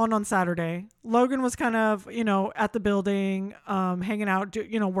at the salon on Saturday. Logan was kind of, at the building, hanging out,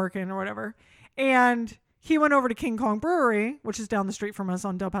 working or whatever. And he went over to King Kong Brewery, which is down the street from us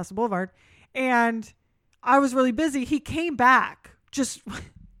on Del Paso Boulevard. And I was really busy. He came back just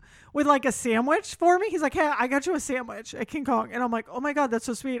with like a sandwich for me. He's like, hey, I got you a sandwich at King Kong. And I'm like, oh my God, that's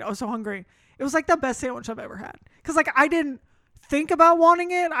so sweet. I was so hungry. It was like the best sandwich I've ever had. Because like I didn't think about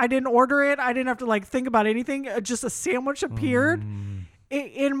wanting it. I didn't order it. I didn't have to like think about anything. Just a sandwich appeared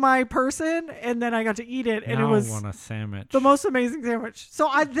in my person, and then I got to eat it, and Now it was I want a sandwich. the most amazing sandwich. So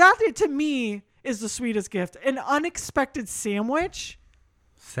that to me is the sweetest gift. An unexpected sandwich.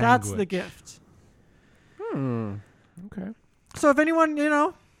 That's the Sandwich. gift. Okay. So if anyone,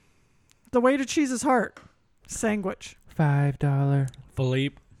 the way to cheese's heart, sandwich. $5. No.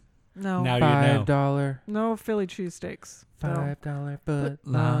 Philippe. Now you know. $5. No Philly cheesesteaks. No. $5 foot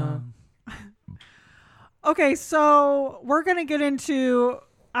long. Um, Okay, so we're going to get into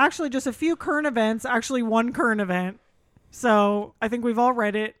actually just a few current events, actually one current event. So I think we've all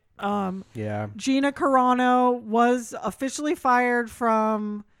read it. Yeah. Gina Carano was officially fired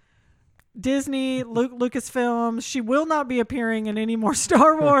from Disney, Lucasfilms. She will not be appearing in any more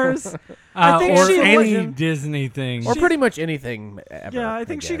Star Wars. I think or she any Disney thing. Or pretty much anything ever. Yeah, I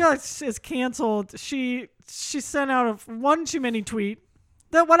think she is canceled. She sent out one too many tweet.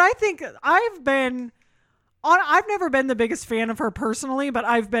 That what I think I've never been the biggest fan of her personally, but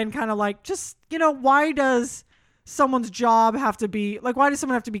I've been kind of like, just, why does someone's job have to be like, why does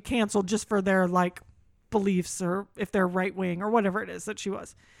someone have to be canceled just for their like beliefs, or if they're right wing or whatever it is that she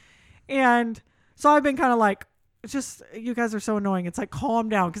was. And so I've been kind of like, it's just, you guys are so annoying. It's like, calm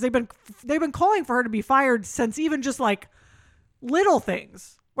down. Because they've been calling for her to be fired since even just like little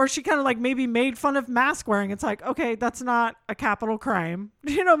things where she kind of like maybe made fun of mask wearing. It's like, okay, that's not a capital crime.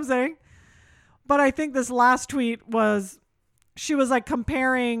 You know what I'm saying? But I think this last tweet was, she was like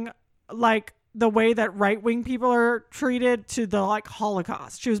comparing like the way that right-wing people are treated to the like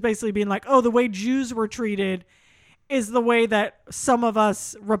Holocaust. She was basically being like, oh, the way Jews were treated is the way that some of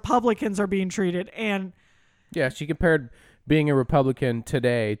us Republicans are being treated. And yeah, she compared being a Republican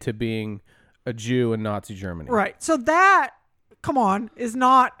today to being a Jew in Nazi Germany. Right. So that, come on, is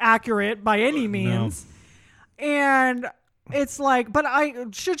not accurate by any means. No. And it's like, but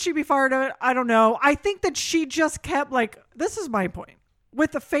should she be fired of it? I don't know. I think that she just kept like, this is my point.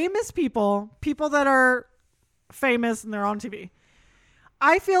 With the famous people that are famous and they're on TV,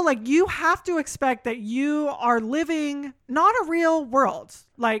 I feel like you have to expect that you are living not a real world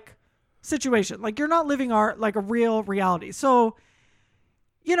like situation. Like you're not living like a real reality. So,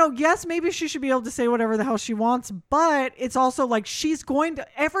 yes, maybe she should be able to say whatever the hell she wants, but it's also like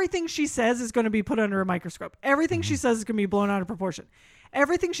everything she says is going to be put under a microscope. Everything she says is going to be blown out of proportion.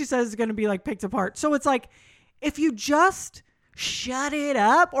 Everything she says is going to be like picked apart. So it's like, if you just shut it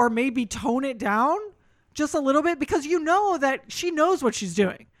up or maybe tone it down just a little bit, because that she knows what she's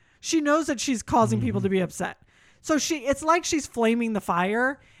doing. She knows that she's causing people to be upset. So it's like she's flaming the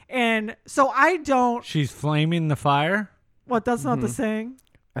fire. And so She's flaming the fire? What, that's not the saying?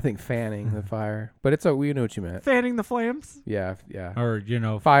 I think fanning the fire. But we know what you meant. Fanning the flames? Yeah. Or,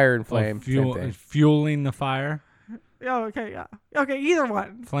 fire and flame. Fueling the fire? Oh, okay, yeah. Okay, either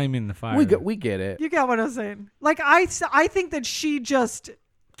one. Flaming the fire. We get it. You get what I'm saying. Like, I think that she just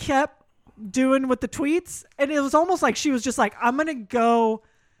kept doing with the tweets, and it was almost like she was just like, I'm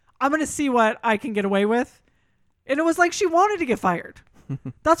gonna see what I can get away with. And it was like she wanted to get fired.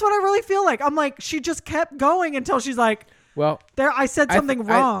 That's what I really feel like. I'm like, she just kept going until she's like, well, I said something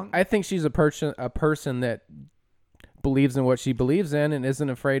wrong. I think she's a person that believes in what she believes in and isn't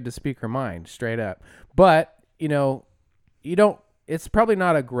afraid to speak her mind straight up. But, it's probably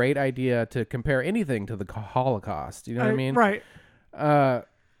not a great idea to compare anything to the Holocaust. You know what I mean? Right.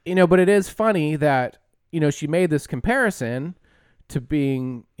 But it is funny that, she made this comparison to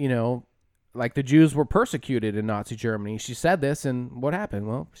being, like the Jews were persecuted in Nazi Germany. She said this, and what happened?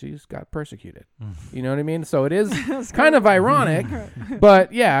 Well, she's got persecuted. You know what I mean? So it is kind of ironic.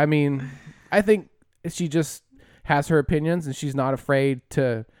 But yeah, I mean, I think she just has her opinions, and she's not afraid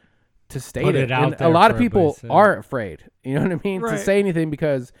to state it. Out and there a lot of people to are afraid, you know what I mean, right, to say anything,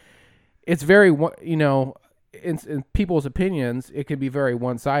 because it's very, in people's opinions, it can be very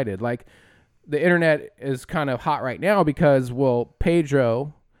one-sided. Like the internet is kind of hot right now because,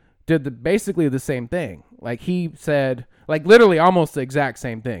 Pedro did basically the same thing. Like he said, like literally almost the exact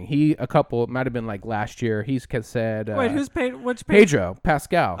same thing. It might have been like last year. He's said, wait, who's which Pedro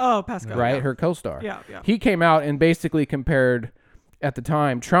Pascal? Oh, Pascal, right, yeah. Her co-star. Yeah. He came out and basically compared, at the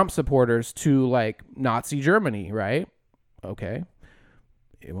time, Trump supporters to like Nazi Germany, right? Okay.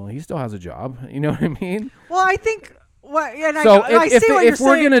 Well, he still has a job. You know what I mean? Well, I think. So if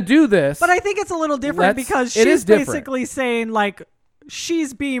we're gonna do this, but I think it's a little different because she's basically saying like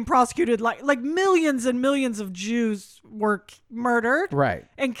she's being prosecuted like millions and millions of Jews were murdered, right,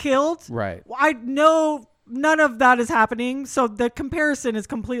 and killed, right. I know none of that is happening, so the comparison is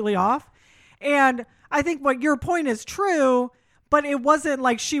completely off. And I think what your point is true, but it wasn't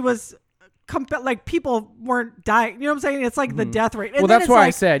like she was. Like people weren't dying, you know what I'm saying? It's like the death rate. And well, that's why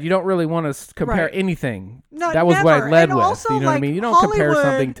I said you don't really want to compare anything. No, that was never. what I led and with. Also, you know what I mean? You don't compare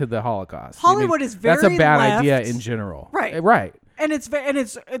something to the Holocaust. Hollywood is very that's a bad left. idea in general, right? And it's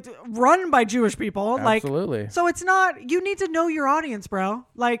run by Jewish people, absolutely. So it's not. You need to know your audience, bro.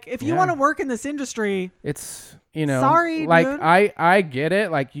 Like if you want to work in this industry, it's sorry, like dude. I get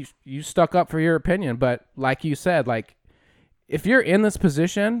it. Like you stuck up for your opinion, but like you said, like. if you're in this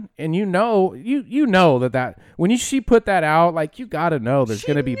position and you know that when she put that out, like, you got to know there's She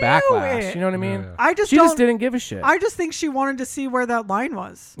going to be knew backlash. it. You know what I mean? Yeah. She just didn't give a shit. I just think she wanted to see where that line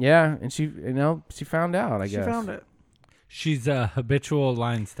was. Yeah, and she found out, I guess. She found it. She's a habitual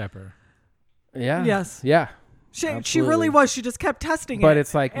line stepper. Yeah. Yes. Yeah. She Absolutely. really was. She just kept testing it. But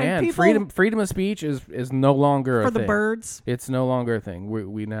it's like, And man, people- freedom of speech is no longer for a the thing. birds. It's no longer a thing.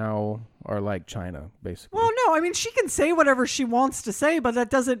 We now are like China, basically. Well, no, I mean, she can say whatever she wants to say, but that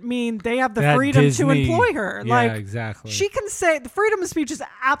doesn't mean they have the That freedom Disney- to employ her. Yeah, like, exactly. she can say the freedom of speech is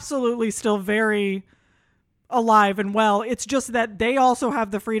absolutely still very alive and well. It's just that they also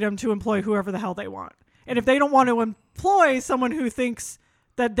have the freedom to employ whoever the hell they want. And if they don't want to employ someone who thinks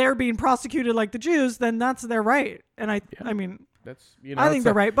that they're being prosecuted like the Jews, then that's their right. And I mean, That's I think it's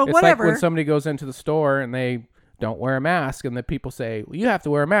they're like- right, but it's whatever. like when somebody goes into the store and they don't wear a mask, and the people say, well, you have to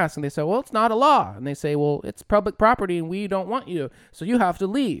wear a mask, and they say, well, it's not a law, and they say, well, it's public property and we don't want you, so you have to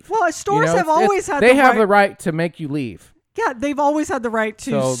leave. well, stores have it's- always had they the have right. the right to make you leave. Yeah, they've always had the right to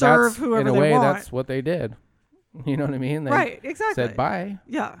So serve that's, whoever in a they way, want. that's what they did. You know what I mean? They Right, exactly. said bye.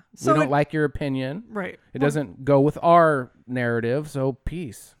 Yeah. We So don't like your opinion. right. It doesn't go with our narrative, so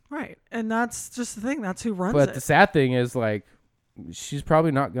peace. Right. And that's just the thing. That's who runs But it. the sad thing is, like, she's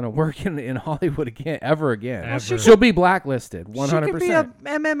probably not going to work in Hollywood again, ever again. Well, she She'll be blacklisted, 100%. She could be a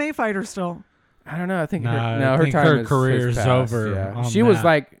MMA fighter still. I don't know. I think Nah, I her think time her has career's passed, over Yeah. on She was that.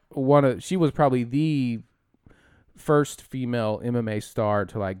 like she was probably the first female MMA star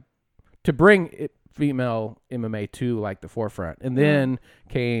to bring female MMA to like the forefront, and then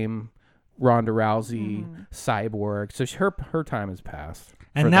came Ronda Rousey, Cyborg. So her time has passed. for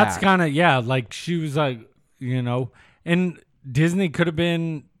And that's that. kind of, yeah, like she was like, and Disney could have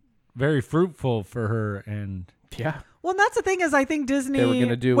been very fruitful for her. And yeah. Well, and that's the thing is I think Disney They were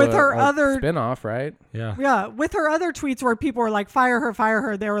gonna do with a, her a other spinoff, right? yeah. with her other tweets where people were like fire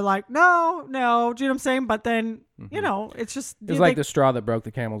her, they were like no, do you know what I'm saying? But then it's just It was like the straw that broke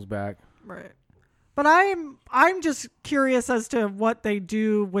the camel's back. right. But I'm just curious as to what they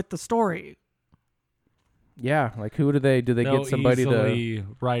do with the story. Yeah, like who do they They'll get somebody to easily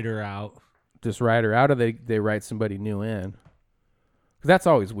write her out. just write her out, or they write somebody new in? 'Cause that's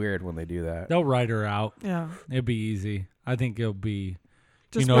always weird when they do that. They'll write her out. Yeah. It'll be easy. I think it'll be,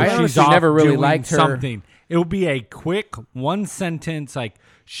 Just I she's honestly off never really doing liked her. something. It'll be a quick one sentence, like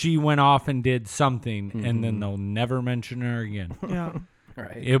she went off and did something, and then they'll never mention her again. Yeah.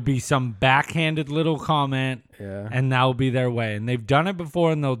 Right. It'll be some backhanded little comment, Yeah. and that'll be their way. And they've done it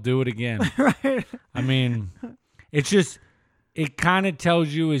before, and they'll do it again. Right. I mean, it's just, it kind of tells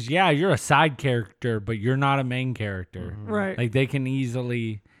you is, yeah, you're a side character, but you're not a main character. Right. Like they can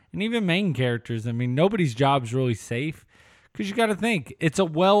easily, and even main characters, I mean, nobody's job's really safe because you got to think it's a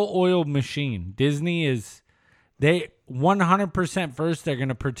well-oiled machine. Disney is, they 100% first, they're going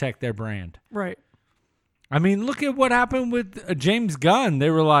to protect their brand. Right. I mean, look at what happened with James Gunn. They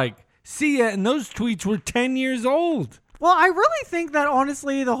were like, see ya, and those tweets were 10 years old. Well, I really think that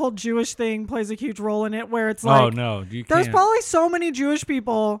honestly the whole Jewish thing plays a huge role in it where it's like Oh, no, you there's can't. probably so many Jewish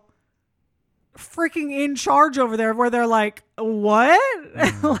people freaking in charge over there where they're like, what?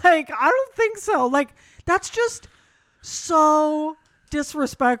 Like, I don't think so. Like, that's just so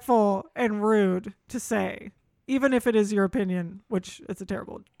disrespectful and rude to say, even if it is your opinion, which it's a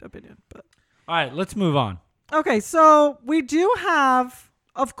terrible opinion. But All right, let's move on. okay, so we do have,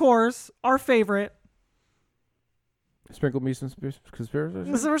 of course, our favorite. Sprinkle me some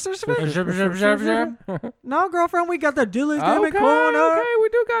conspiracy. No, girlfriend, we got the Dilly's Okay, Gaming Corner. okay, we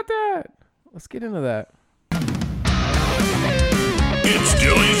do got that. Let's get into that. It's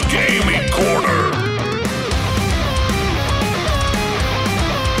Dilly's Gaming Corner.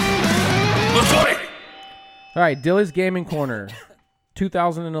 Let's play. All right, Dilly's Gaming Corner,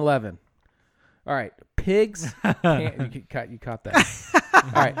 2011. All right, pigs can't. You caught that.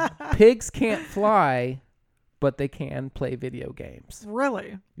 All right, pigs can't fly, but they can play video games.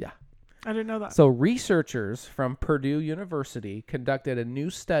 Really? Yeah. I didn't know that. So researchers from Purdue University conducted a new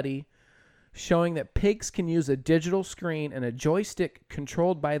study showing that pigs can use a digital screen and a joystick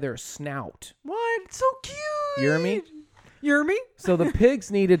controlled by their snout. What? So cute. You hear me? You hear me? So the pigs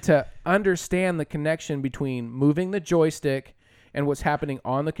needed to understand the connection between moving the joystick and what's happening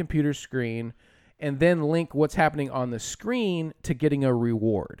on the computer screen, and then link what's happening on the screen to getting a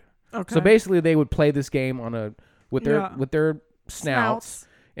reward. Okay. So basically, they would play this game on with their snouts,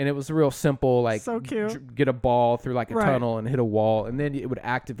 And it was a real simple, like, So cute. get a ball through like a Right. tunnel and hit a wall, and then it would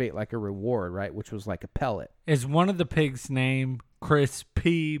activate like a reward, right? Which was like a pellet. Is one of the pigs' name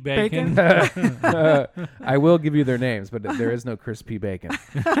Crispy Bacon? I will give you their names, but there is no crispy bacon.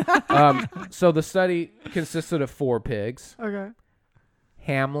 So the study consisted of 4 pigs: Okay.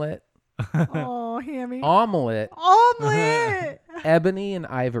 Hamlet, Oh, Hammy. Omelette, Omelet. Ebony, and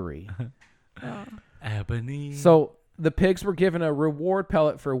Ivory. Ebony. So the pigs were given a reward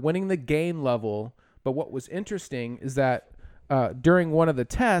pellet for winning the game level, but what was interesting is that during one of the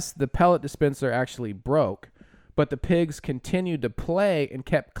tests, the pellet dispenser actually broke, but the pigs continued to play and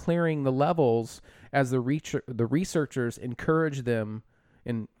kept clearing the levels as the researchers encouraged them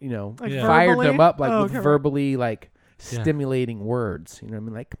and, Like Yeah. fired verbally? them up like Oh, with okay, right. verbally like Yeah. stimulating words. You know what I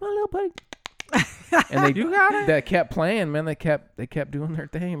mean? Like, come on, little pig. And they You got it. They kept playing, man. They kept doing their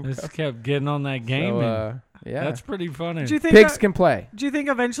thing. Bro. Just kept getting on that game. So, yeah. That's pretty funny. Do you think? Pigs can play. Do you think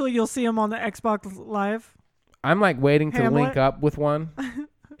eventually you'll see him on the Xbox Live? I'm like waiting to Hamlet? link up with one.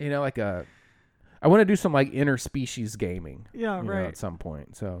 I want to do some like interspecies gaming. Yeah, right. At some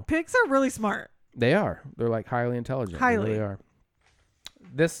point. So Pigs are really smart. they are. They're like highly intelligent. Highly. They really are.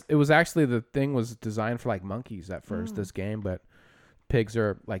 It was actually, the thing was designed for like monkeys at first, this game, but pigs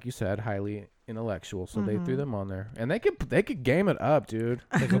are, like you said, highly intellectual, so they threw them on there. And they could game it up, dude.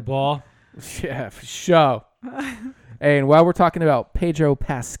 Like a ball. Yeah, for sure. And while we're talking about Pedro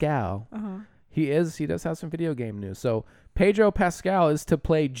Pascal, he does have some video game news. So Pedro Pascal is to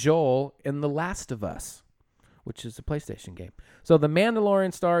play Joel in The Last of Us, which is a PlayStation game. So the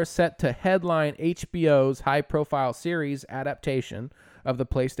Mandalorian star is set to headline HBO's high-profile series adaptation of the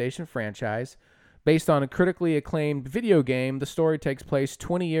PlayStation franchise. Based on a critically acclaimed video game, the story takes place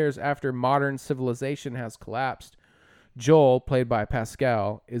 20 years after modern civilization has collapsed. Joel, played by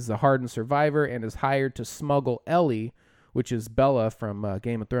Pascal, is the hardened survivor and is hired to smuggle Ellie, which is Bella from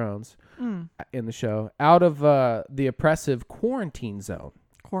Game of Thrones, in the show, out of the oppressive quarantine zone.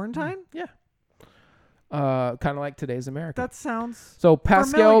 Quarantine? Yeah. Kind of like today's America. That sounds. So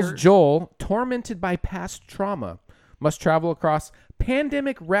Pascal's familiar. Joel, tormented by past trauma, must travel across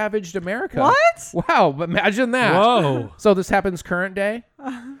pandemic-ravaged America. What? Wow, imagine that. Whoa. So this happens current day?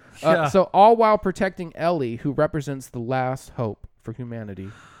 Yeah. So all while protecting Ellie, who represents the last hope for humanity.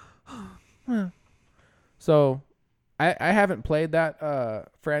 So I haven't played that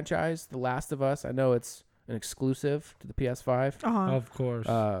franchise, The Last of Us. I know it's an exclusive to the PS5. Of course.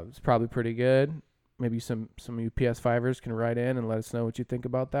 It's probably pretty good. Maybe some of you PS5ers can write in and let us know what you think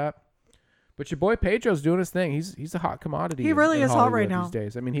about that. But your boy Pedro's doing his thing. He's a hot commodity. He really in is hot right Hollywood now. these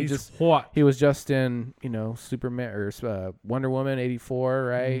days. I mean, He's hot. he was just in, Superman or Wonder Woman 84,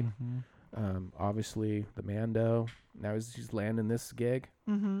 right? Obviously the Mando. Now he's landing this gig.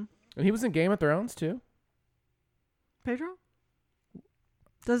 Mm-hmm. And he was in Game of Thrones too. Pedro?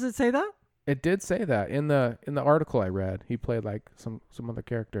 Does it say that? It did say that in the article I read. He played like some other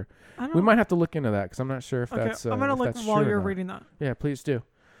character. I don't We might have to look into that because I'm not sure if Okay, that's. I'm gonna if look that's while true or you're not. reading that. Yeah, please do.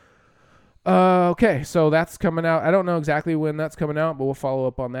 Okay, so that's coming out. I don't know exactly when that's coming out, but we'll follow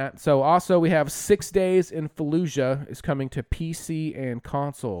up on that. So also we have 6 Days in Fallujah is coming to PC and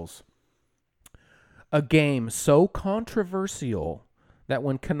consoles. A game so controversial that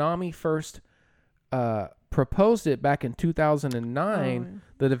when Konami first proposed it back in 2009,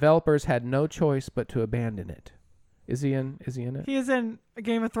 the developers had no choice but to abandon it. Is he in it? He is in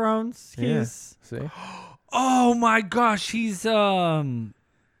Game of Thrones. Yeah. He's See? Oh my gosh, he's Can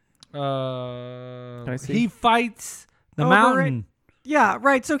I see? he fights the Over mountain. yeah,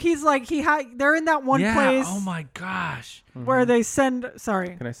 right. So he's like they're in that one Yeah. place Oh my gosh. where they send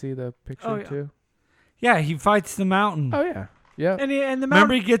Can I see the picture Oh, yeah. too? Yeah, he fights the mountain. Oh yeah. Yeah. and the Remember,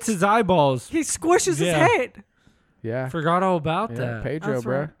 mountain he gets his eyeballs. he squishes his Yeah. head. Yeah. Forgot all about Yeah, that. Pedro, That's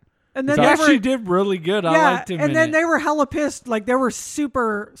bro. right. And He then they actually were, did really good. I yeah, liked him. and in then it. they were hella pissed. Like they were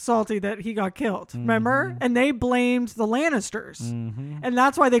super salty that he got killed. Mm-hmm. Remember? And they blamed the Lannisters, and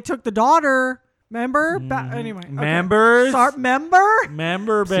that's why they took the daughter. Remember? Anyway, okay. Members? Member?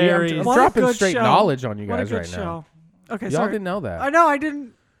 Member See, I'm berries. What a dropping good straight show. knowledge on you What a guys good right show. now. Okay, Y'all sorry. didn't know that. I know. I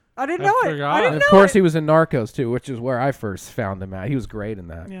didn't know it. forgot. I And didn't of know course, it. he was in Narcos too, which is where I first found him at. He was great in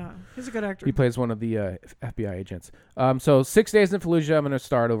that. Yeah, he's a good actor. He plays one of the FBI agents. So 6 Days in Fallujah, I'm going to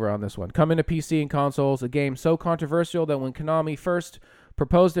start over on this one. Coming to PC and consoles, a game so controversial that when Konami first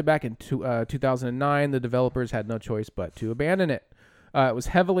proposed it back in 2009, the developers had no choice but to abandon it. It was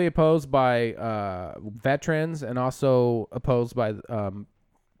heavily opposed by veterans and also opposed by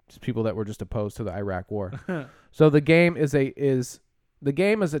people that were just opposed to the Iraq War. So the game is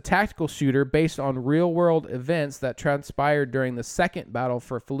a tactical shooter based on real-world events that transpired during the second battle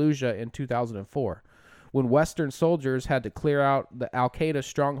for Fallujah in 2004. when Western soldiers had to clear out the Al-Qaeda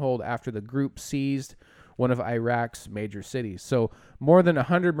stronghold after the group seized one of Iraq's major cities. So more than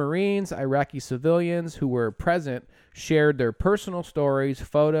 100 Marines, Iraqi civilians who were present shared their personal stories,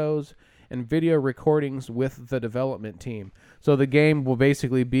 photos, and video recordings with the development team. So the game will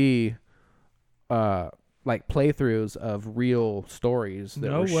basically be like playthroughs of real stories that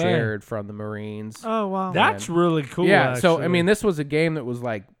No were way. shared from the Marines. Oh wow. That's really cool. Yeah, so I actually. mean, this was a game that was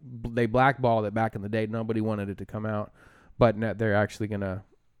like they blackballed it back in the day. Nobody wanted it to come out, but now they're actually gonna.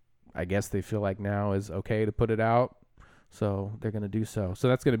 I guess they feel like now is okay to put it out, so they're gonna do so. So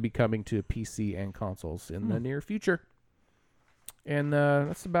that's gonna be coming to PC and consoles in the near future. And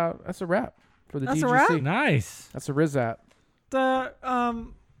that's a wrap for the That's a DGC. wrap? nice. That's a Rizat. The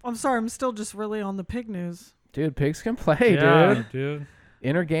I'm sorry, I'm still just really on the pig news. Dude, pigs can play, yeah, dude.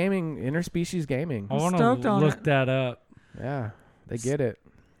 Interspecies gaming. I want stoked to on look it. that up. Yeah, they get it.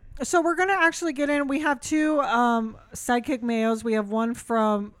 So we're gonna actually get in. We have two sidekick mayos. We have one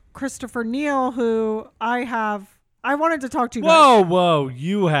from Christopher Neal, who I wanted to talk to you guys. Whoa,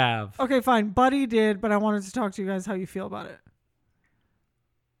 you have. Okay, fine. Buddy did, but I wanted to talk to you guys how you feel about it.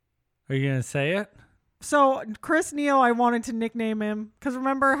 Are you gonna say it? So Chris Neal, I wanted to nickname him because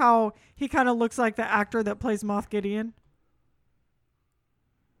remember how he kind of looks like the actor that plays Moff Gideon?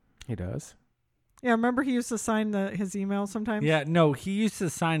 He does. Yeah, remember he used to sign his email sometimes? Yeah, no, he used to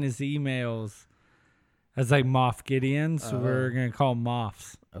sign his emails as like Moff Gideon, so we're gonna call him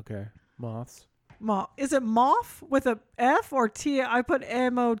Moffs. Okay. Moths. Is it Moff with a F or T? I put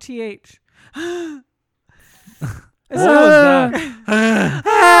MOTH. What was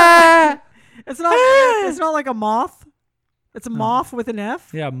that? It's not like a moth. It's a moth with an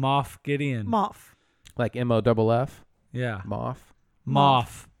F. Yeah, Moff Gideon. Moff. Like MOFF. Yeah, Moth.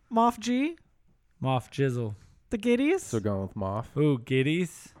 Moff. Moff G. Moff Jizzle. The Giddies. So going with Moth. Ooh,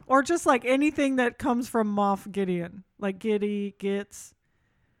 Giddies. Or just like anything that comes from Moff Gideon. Like Giddy, Gits,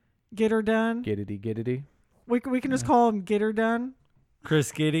 Get Her Done. Giddity. We can just call him Get Her Done.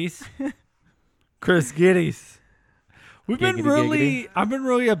 Chris Giddies. Chris Giddies. I've been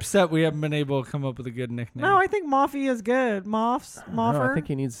really upset we haven't been able to come up with a good nickname. No, I think Moffy is good. Moffer. No, I think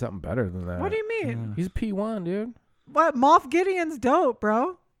he needs something better than that. What do you mean? He's P1, dude. What? Moff Gideon's dope,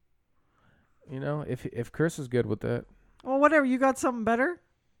 bro. You know, if Chris is good with it, Well, whatever. You got something better?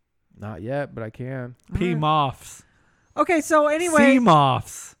 not yet, but I can. P Moffs. Okay, so anyway, C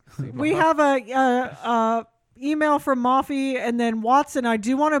Moffs. we have a email from Moffy and then Watson. I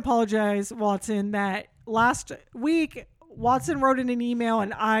do want to apologize, Watson, that last week Watson wrote in an email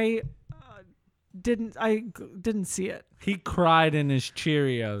and I didn't see it. He cried in his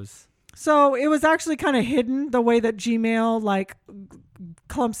Cheerios. So it was actually kind of hidden the way that Gmail like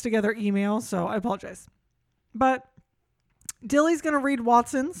clumps together email. So I apologize. But Dilly's going to read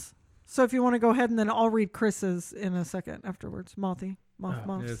Watson's. So if you want to go ahead and then I'll read Chris's in a second afterwards. Moffs.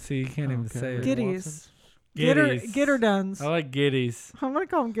 Yeah, see, you can't even say it. Giddies. Giddies. Get her done's. I like Giddies. I'm going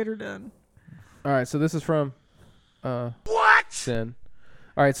to call him Get her done. All right, so this is from Sin.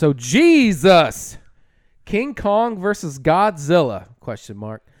 All right, so Jesus, King Kong versus Godzilla? Question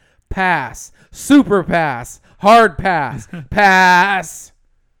mark. Pass. Super pass. Hard pass. Pass.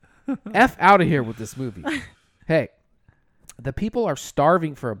 F out of here with this movie. Hey, the people are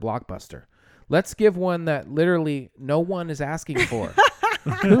starving for a blockbuster. Let's give one that literally no one is asking for.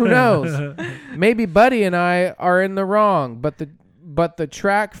 Who knows? Maybe Buddy and I are in the wrong, but the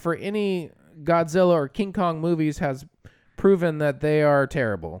track for any Godzilla or King Kong movies has proven that they are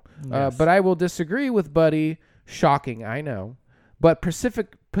terrible. Yes. But I will disagree with Buddy. Shocking, I know. But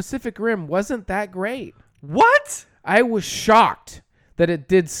Pacific Rim wasn't that great. What? I was shocked that it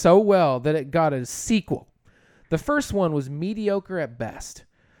did so well that it got a sequel. The first one was mediocre at best,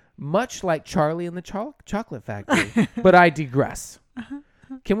 much like Charlie and the Chocolate Factory. But I digress.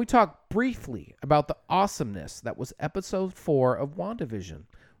 Can we talk briefly about the awesomeness that was episode 4 of WandaVision?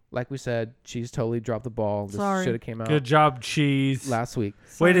 Like we said, Cheese totally dropped the ball. This Sorry. should have came out Good job, Cheese. last week.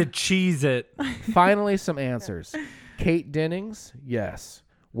 Way to cheese it. Finally, some answers. Kate Dennings, yes.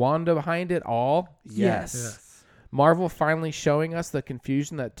 Wanda behind it all, yes. Marvel finally showing us the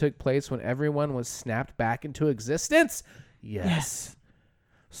confusion that took place when everyone was snapped back into existence, yes.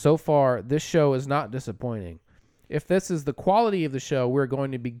 So far, this show is not disappointing. If this is the quality of the show we're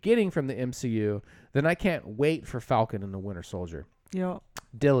going to be getting from the MCU, then I can't wait for Falcon and the Winter Soldier. Yeah.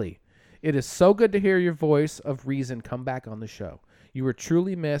 Dilly, it is so good to hear your voice of reason come back on the show. You were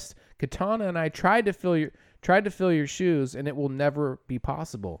truly missed. Katana and I tried to fill your shoes, and it will never be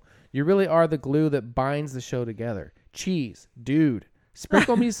possible. You really are the glue that binds the show together. Cheese, dude,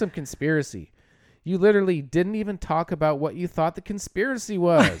 sprinkle me some conspiracy. You literally didn't even talk about what you thought the conspiracy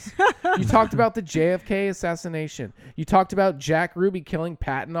was. You talked about the JFK assassination. You talked about Jack Ruby killing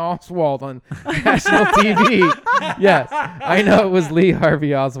Patton Oswalt on national TV. Yes, I know it was Lee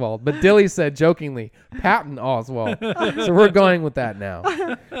Harvey Oswald, but Dilly said jokingly, Patton Oswalt. So we're going with that now.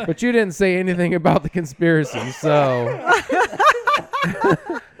 But you didn't say anything about the conspiracy, so...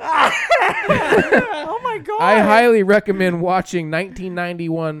 Oh my god! I highly recommend watching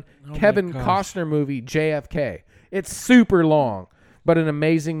 1991 Kevin Costner movie JFK. It's super long, but an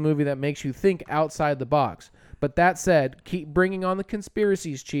amazing movie that makes you think outside the box. But that said, keep bringing on the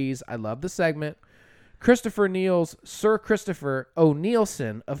conspiracies, Cheese. I love the segment. Christopher Niels, Sir Christopher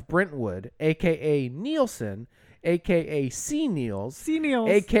O'Neilson of Brentwood, a.k.a. Nielsen, a.k.a. C. Niels, C. Niels.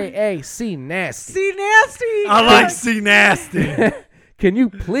 a.k.a. C. Nasty. C. Nasty. I like C Nasty. Can you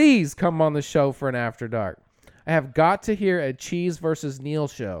please come on the show for an After Dark? I have got to hear a Cheese versus Neil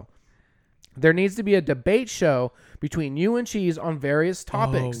show. There needs to be a debate show between you and Cheese on various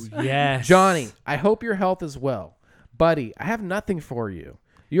topics. Oh, yes. Johnny, I hope your health is well. Buddy, I have nothing for you.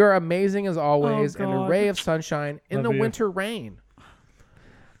 You are amazing as always and a God. ray of sunshine in Love the you. winter rain.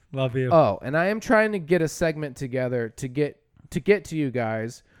 Love you. Oh, and I am trying to get a segment together to get to you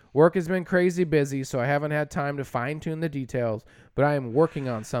guys. Work has been crazy busy, so I haven't had time to fine-tune the details, but I am working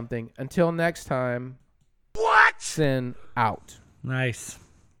on something. Until next time, Sin out. Nice.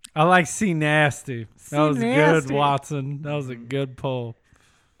 I like C Nasty. That was Nasty. good, Watson. That was a good pull.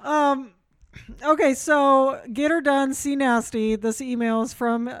 Okay, so get her done, C Nasty. This email is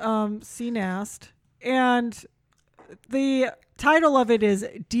from C Nast, and the title of it is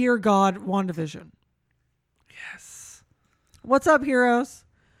 "Dear God, WandaVision." Yes. What's up, heroes?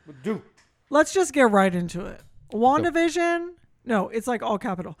 Let's just get right into it. WandaVision. No, it's like all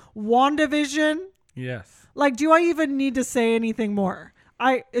capital. WandaVision. Yes. Like, do I even need to say anything more?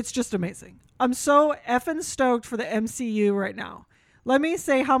 It's just amazing. I'm so effing stoked for the MCU right now. Let me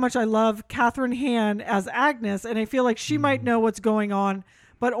say how much I love Catherine Hahn as Agnes, and I feel like she might know what's going on,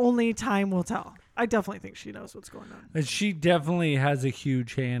 but only time will tell. I definitely think she knows what's going on. And she definitely has a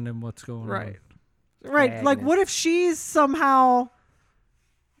huge hand in what's going Right. on. Right. Like, what if she's somehow,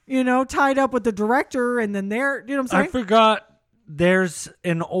 tied up with the director and then they're, you know what I'm I saying? forgot there's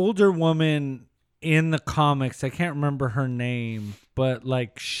an older woman in the comics. I can't remember her name, but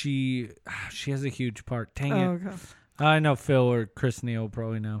like she has a huge part. Dang it. Okay. I know Phil or Chris Neal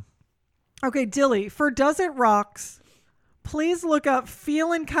probably know. Okay, Dilly, for Does It Rocks, please look up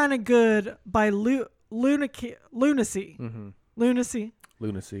Feeling Kinda Good by Lunacy. Mm-hmm. Lunacy.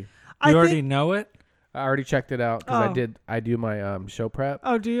 Lunacy. You already know it? I already checked it out because Oh. I do my show prep.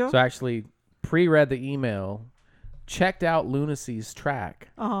 Oh, do you? So I actually pre-read the email, checked out Lunacy's track,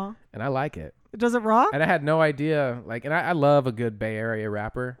 Uh-huh. and I like it. Does it rock? And I had no idea, and I love a good Bay Area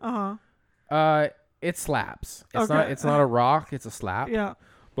rapper. Uh-huh. It slaps. Okay. It's not a rock, it's a slap. Yeah.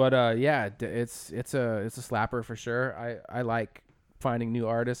 But it's a slapper for sure. I like finding new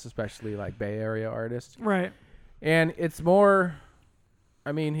artists, especially like Bay Area artists. Right. And it's more,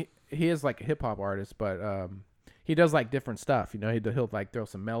 I mean, he is like a hip hop artist, but he does like different stuff. He'll like throw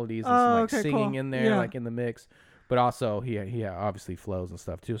some melodies and some like okay, singing cool. in there, Yeah. like in the mix. But also he obviously flows and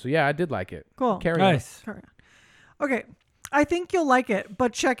stuff too. So yeah, I did like it. Cool. Carry on. Nice. Carry on. Okay. I think you'll like it,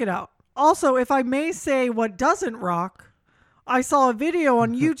 but check it out. Also, if I may say what doesn't rock, I saw a video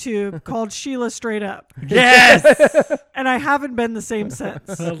on YouTube called Sheila Straight Up, Yes. and I haven't been the same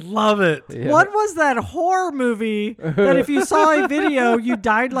since. I love it. Yeah. What was that horror movie that if you saw a video, you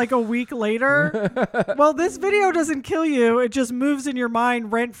died like a week later? Well, this video doesn't kill you. It just moves in your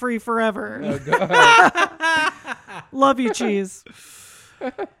mind rent-free forever. Love you, Cheese.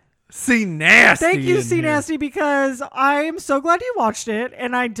 C Nasty. Thank you, in C here. Nasty, because I'm so glad you watched it,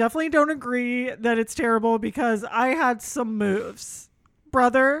 and I definitely don't agree that it's terrible because I had some moves.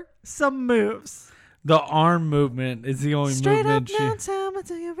 Brother, some moves. The arm movement is the only Straight up movement now, she. tell me,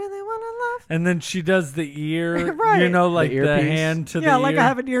 do you really want to love? And then she does the ear, Right. like The the, earpiece. hand to Yeah, the like ear. I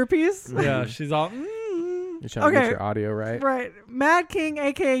have an earpiece. Yeah, she's all. You're trying to Okay. get your audio right. Right. Mad King,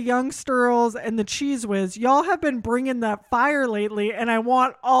 aka Young Sturls, and the Cheese Whiz, y'all have been bringing that fire lately, and I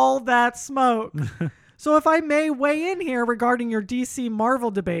want all that smoke. So if I may weigh in here regarding your DC Marvel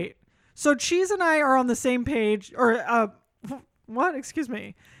debate. So Cheese and I are on the same page, or what? Excuse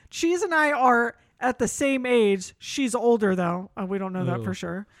me. Cheese and I are at the same age. She's older though. We don't know that Ooh. for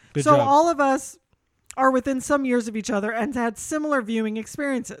sure. Good So job. all of us are within some years of each other and had similar viewing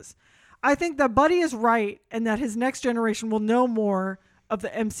experiences. I think that Buddy is right and that his next generation will know more of the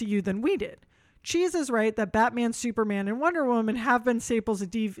MCU than we did. Cheese is right that Batman, Superman, and Wonder Woman have been staples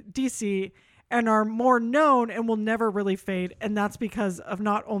of DC, and are more known and will never really fade. And that's because of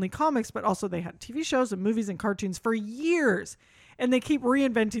not only comics, but also they had TV shows and movies and cartoons for years. And they keep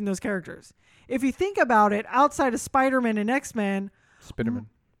reinventing those characters. If you think about it, outside of Spider-Man and X-Men, Spiderman.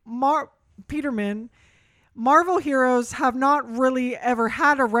 Peterman, Marvel heroes have not really ever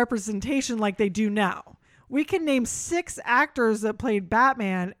had a representation like they do now. We can name 6 actors that played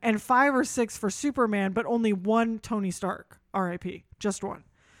Batman and 5 or 6 for Superman, but only one Tony Stark, R.I.P., just one.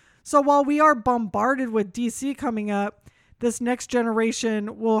 So while we are bombarded with DC coming up, this next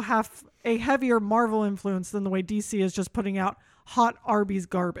generation will have a heavier Marvel influence than the way DC is just putting out hot Arby's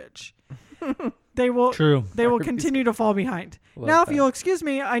garbage. They will continue to fall behind. Now, if you'll excuse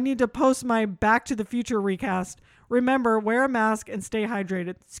me, I need to post my Back to the Future recast. Remember, wear a mask and stay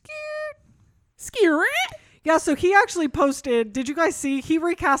hydrated. Skeer. Yeah, so he actually posted, did you guys see? He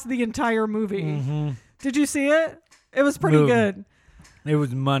recast the entire movie. Mm-hmm. Did you see it? It was pretty good. It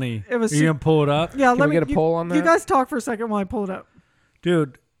was money. It was. Are you going to pull it up? Yeah, Can we get a poll on that? You guys talk for a second while I pull it up.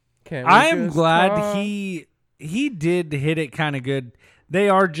 Dude, I am glad he did hit it kind of good. They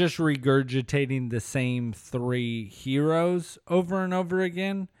are just regurgitating the same 3 heroes over and over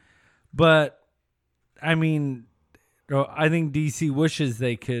again. But, I mean, I think DC wishes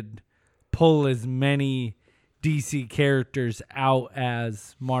they could pull as many DC characters out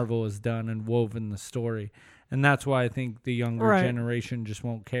as Marvel has done and woven the story. And that's why I think the younger generation just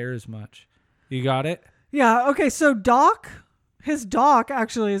won't care as much. You got it? Yeah. Okay. So his Doc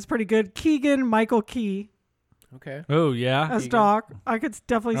actually is pretty good. Keegan Michael Key. Okay. Oh, yeah. As Doc. I could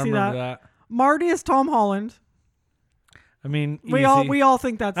definitely see remember that. Marty is Tom Holland. I mean, we all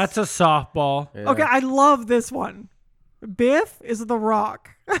think that's a softball. Yeah. Okay. I love this one. Biff is The Rock.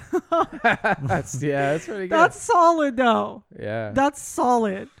 That's pretty good. That's solid though. Yeah. That's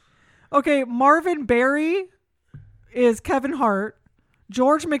solid. Okay, Marvin Berry is Kevin Hart.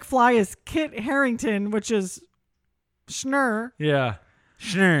 George McFly is Kit Harington, which is Schnurr. Yeah.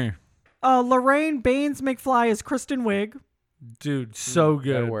 Schnurr. Lorraine Baines McFly is Kristen Wiig. Dude, so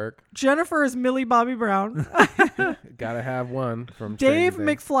good. That'll work. Jennifer is Millie Bobby Brown. Gotta have one from Dave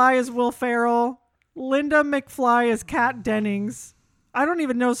Stranger Things. McFly is Will Ferrell. Linda McFly is Kat Dennings. I don't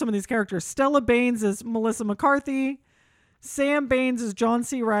even know some of these characters. Stella Baines is Melissa McCarthy. Sam Baines is John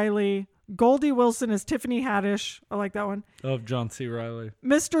C. Reilly. Goldie Wilson is Tiffany Haddish. I like that one. Of John C. Reilly.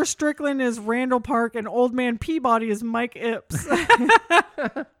 Mr. Strickland is Randall Park, and Old Man Peabody is Mike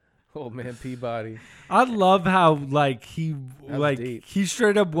Ipps. Old Man Peabody. I love how he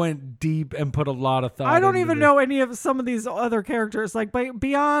straight up went deep and put a lot of thought. I don't even know any of some of these other characters. Like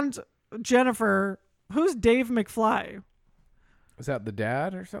beyond Jennifer, who's Dave McFly? Is that the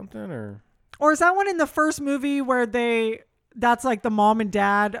dad or something, or is that one in the first movie where that's like the mom and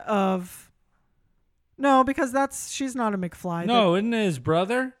dad of? No, because she's not a McFly. No, isn't it his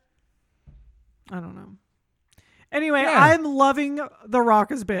brother? I don't know. Anyway, Yeah. I'm loving The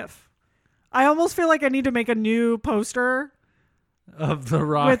Rock as Biff. I almost feel like I need to make a new poster Of The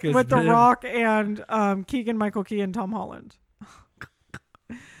Rock with The Rock and Keegan Michael Key and Tom Holland.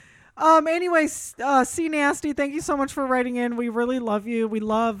 Anyway, C Nasty, thank you so much for writing in. We really love you. We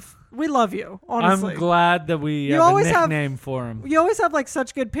love you, honestly. I'm glad that we have a nickname for him. You always have like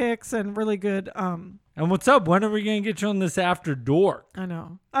such good picks and really good And what's up? When are we gonna get you on this After Dork? I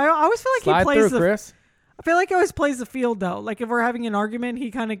know. I always feel like Slide he plays through, Chris. I feel like he always plays the field though. Like if we're having an argument,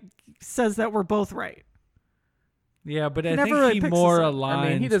 he kind of says that we're both right. Yeah, but I never think really he picks more us up. aligns I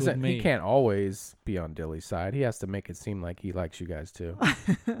mean, he with doesn't. me. He can't always be on Dilly's side. He has to make it seem like he likes you guys too.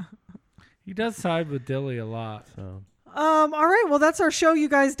 He does side with Dilly a lot. So. All right. Well, that's our show, you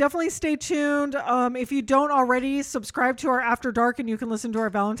guys. Definitely stay tuned. If you don't already, subscribe to our After Dark and you can listen to our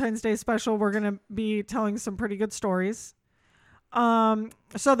Valentine's Day special. We're going to be telling some pretty good stories. So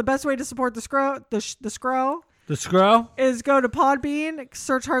the best way to support the Scro is go to Podbean,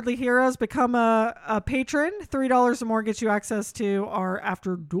 search Hardly Heroes, become a patron. $3 or more gets you access to our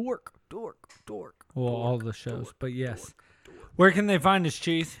After Dork. All the shows. But yes. Where can they find us,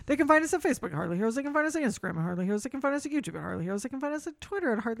 Cheese? They can find us at Facebook at Hardly Heroes. They can find us at Instagram at Hardly Heroes. They can find us at YouTube at Hardly Heroes. They can find us at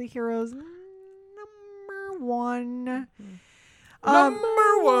Twitter at Hardly Heroes #1.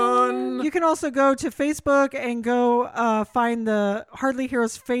 Number one. You can also go to Facebook and go find the Hardly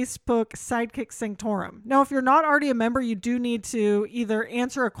Heroes Facebook Sidekick Sanctorum. Now, if you're not already a member, you do need to either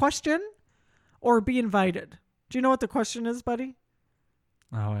answer a question or be invited. Do you know what the question is, buddy?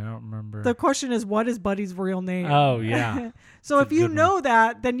 Oh, I don't remember. The question is, what is Buddy's real name? Oh, yeah. So if you know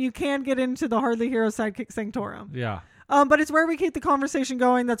that, then you can get into the Hardly Heroes Sidekick Sanctorum. Yeah. But it's where we keep the conversation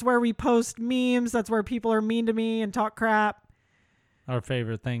going. That's where we post memes. That's where people are mean to me and talk crap. Our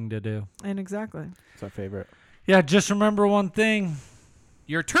favorite thing to do. And exactly. It's our favorite. Yeah, just remember one thing.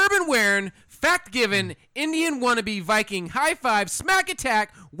 Your turban wearing, fact given, Indian wannabe, Viking, high five, smack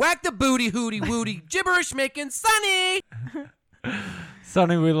attack, whack the booty, hooty, woody, gibberish making, Sonny.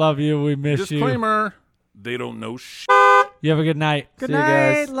 Sonny, we love you. We miss you. Disclaimer: they don't know shit. You have a good night. Good See you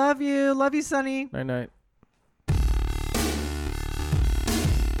night. guys. Love you. Love you, Sonny. Night night.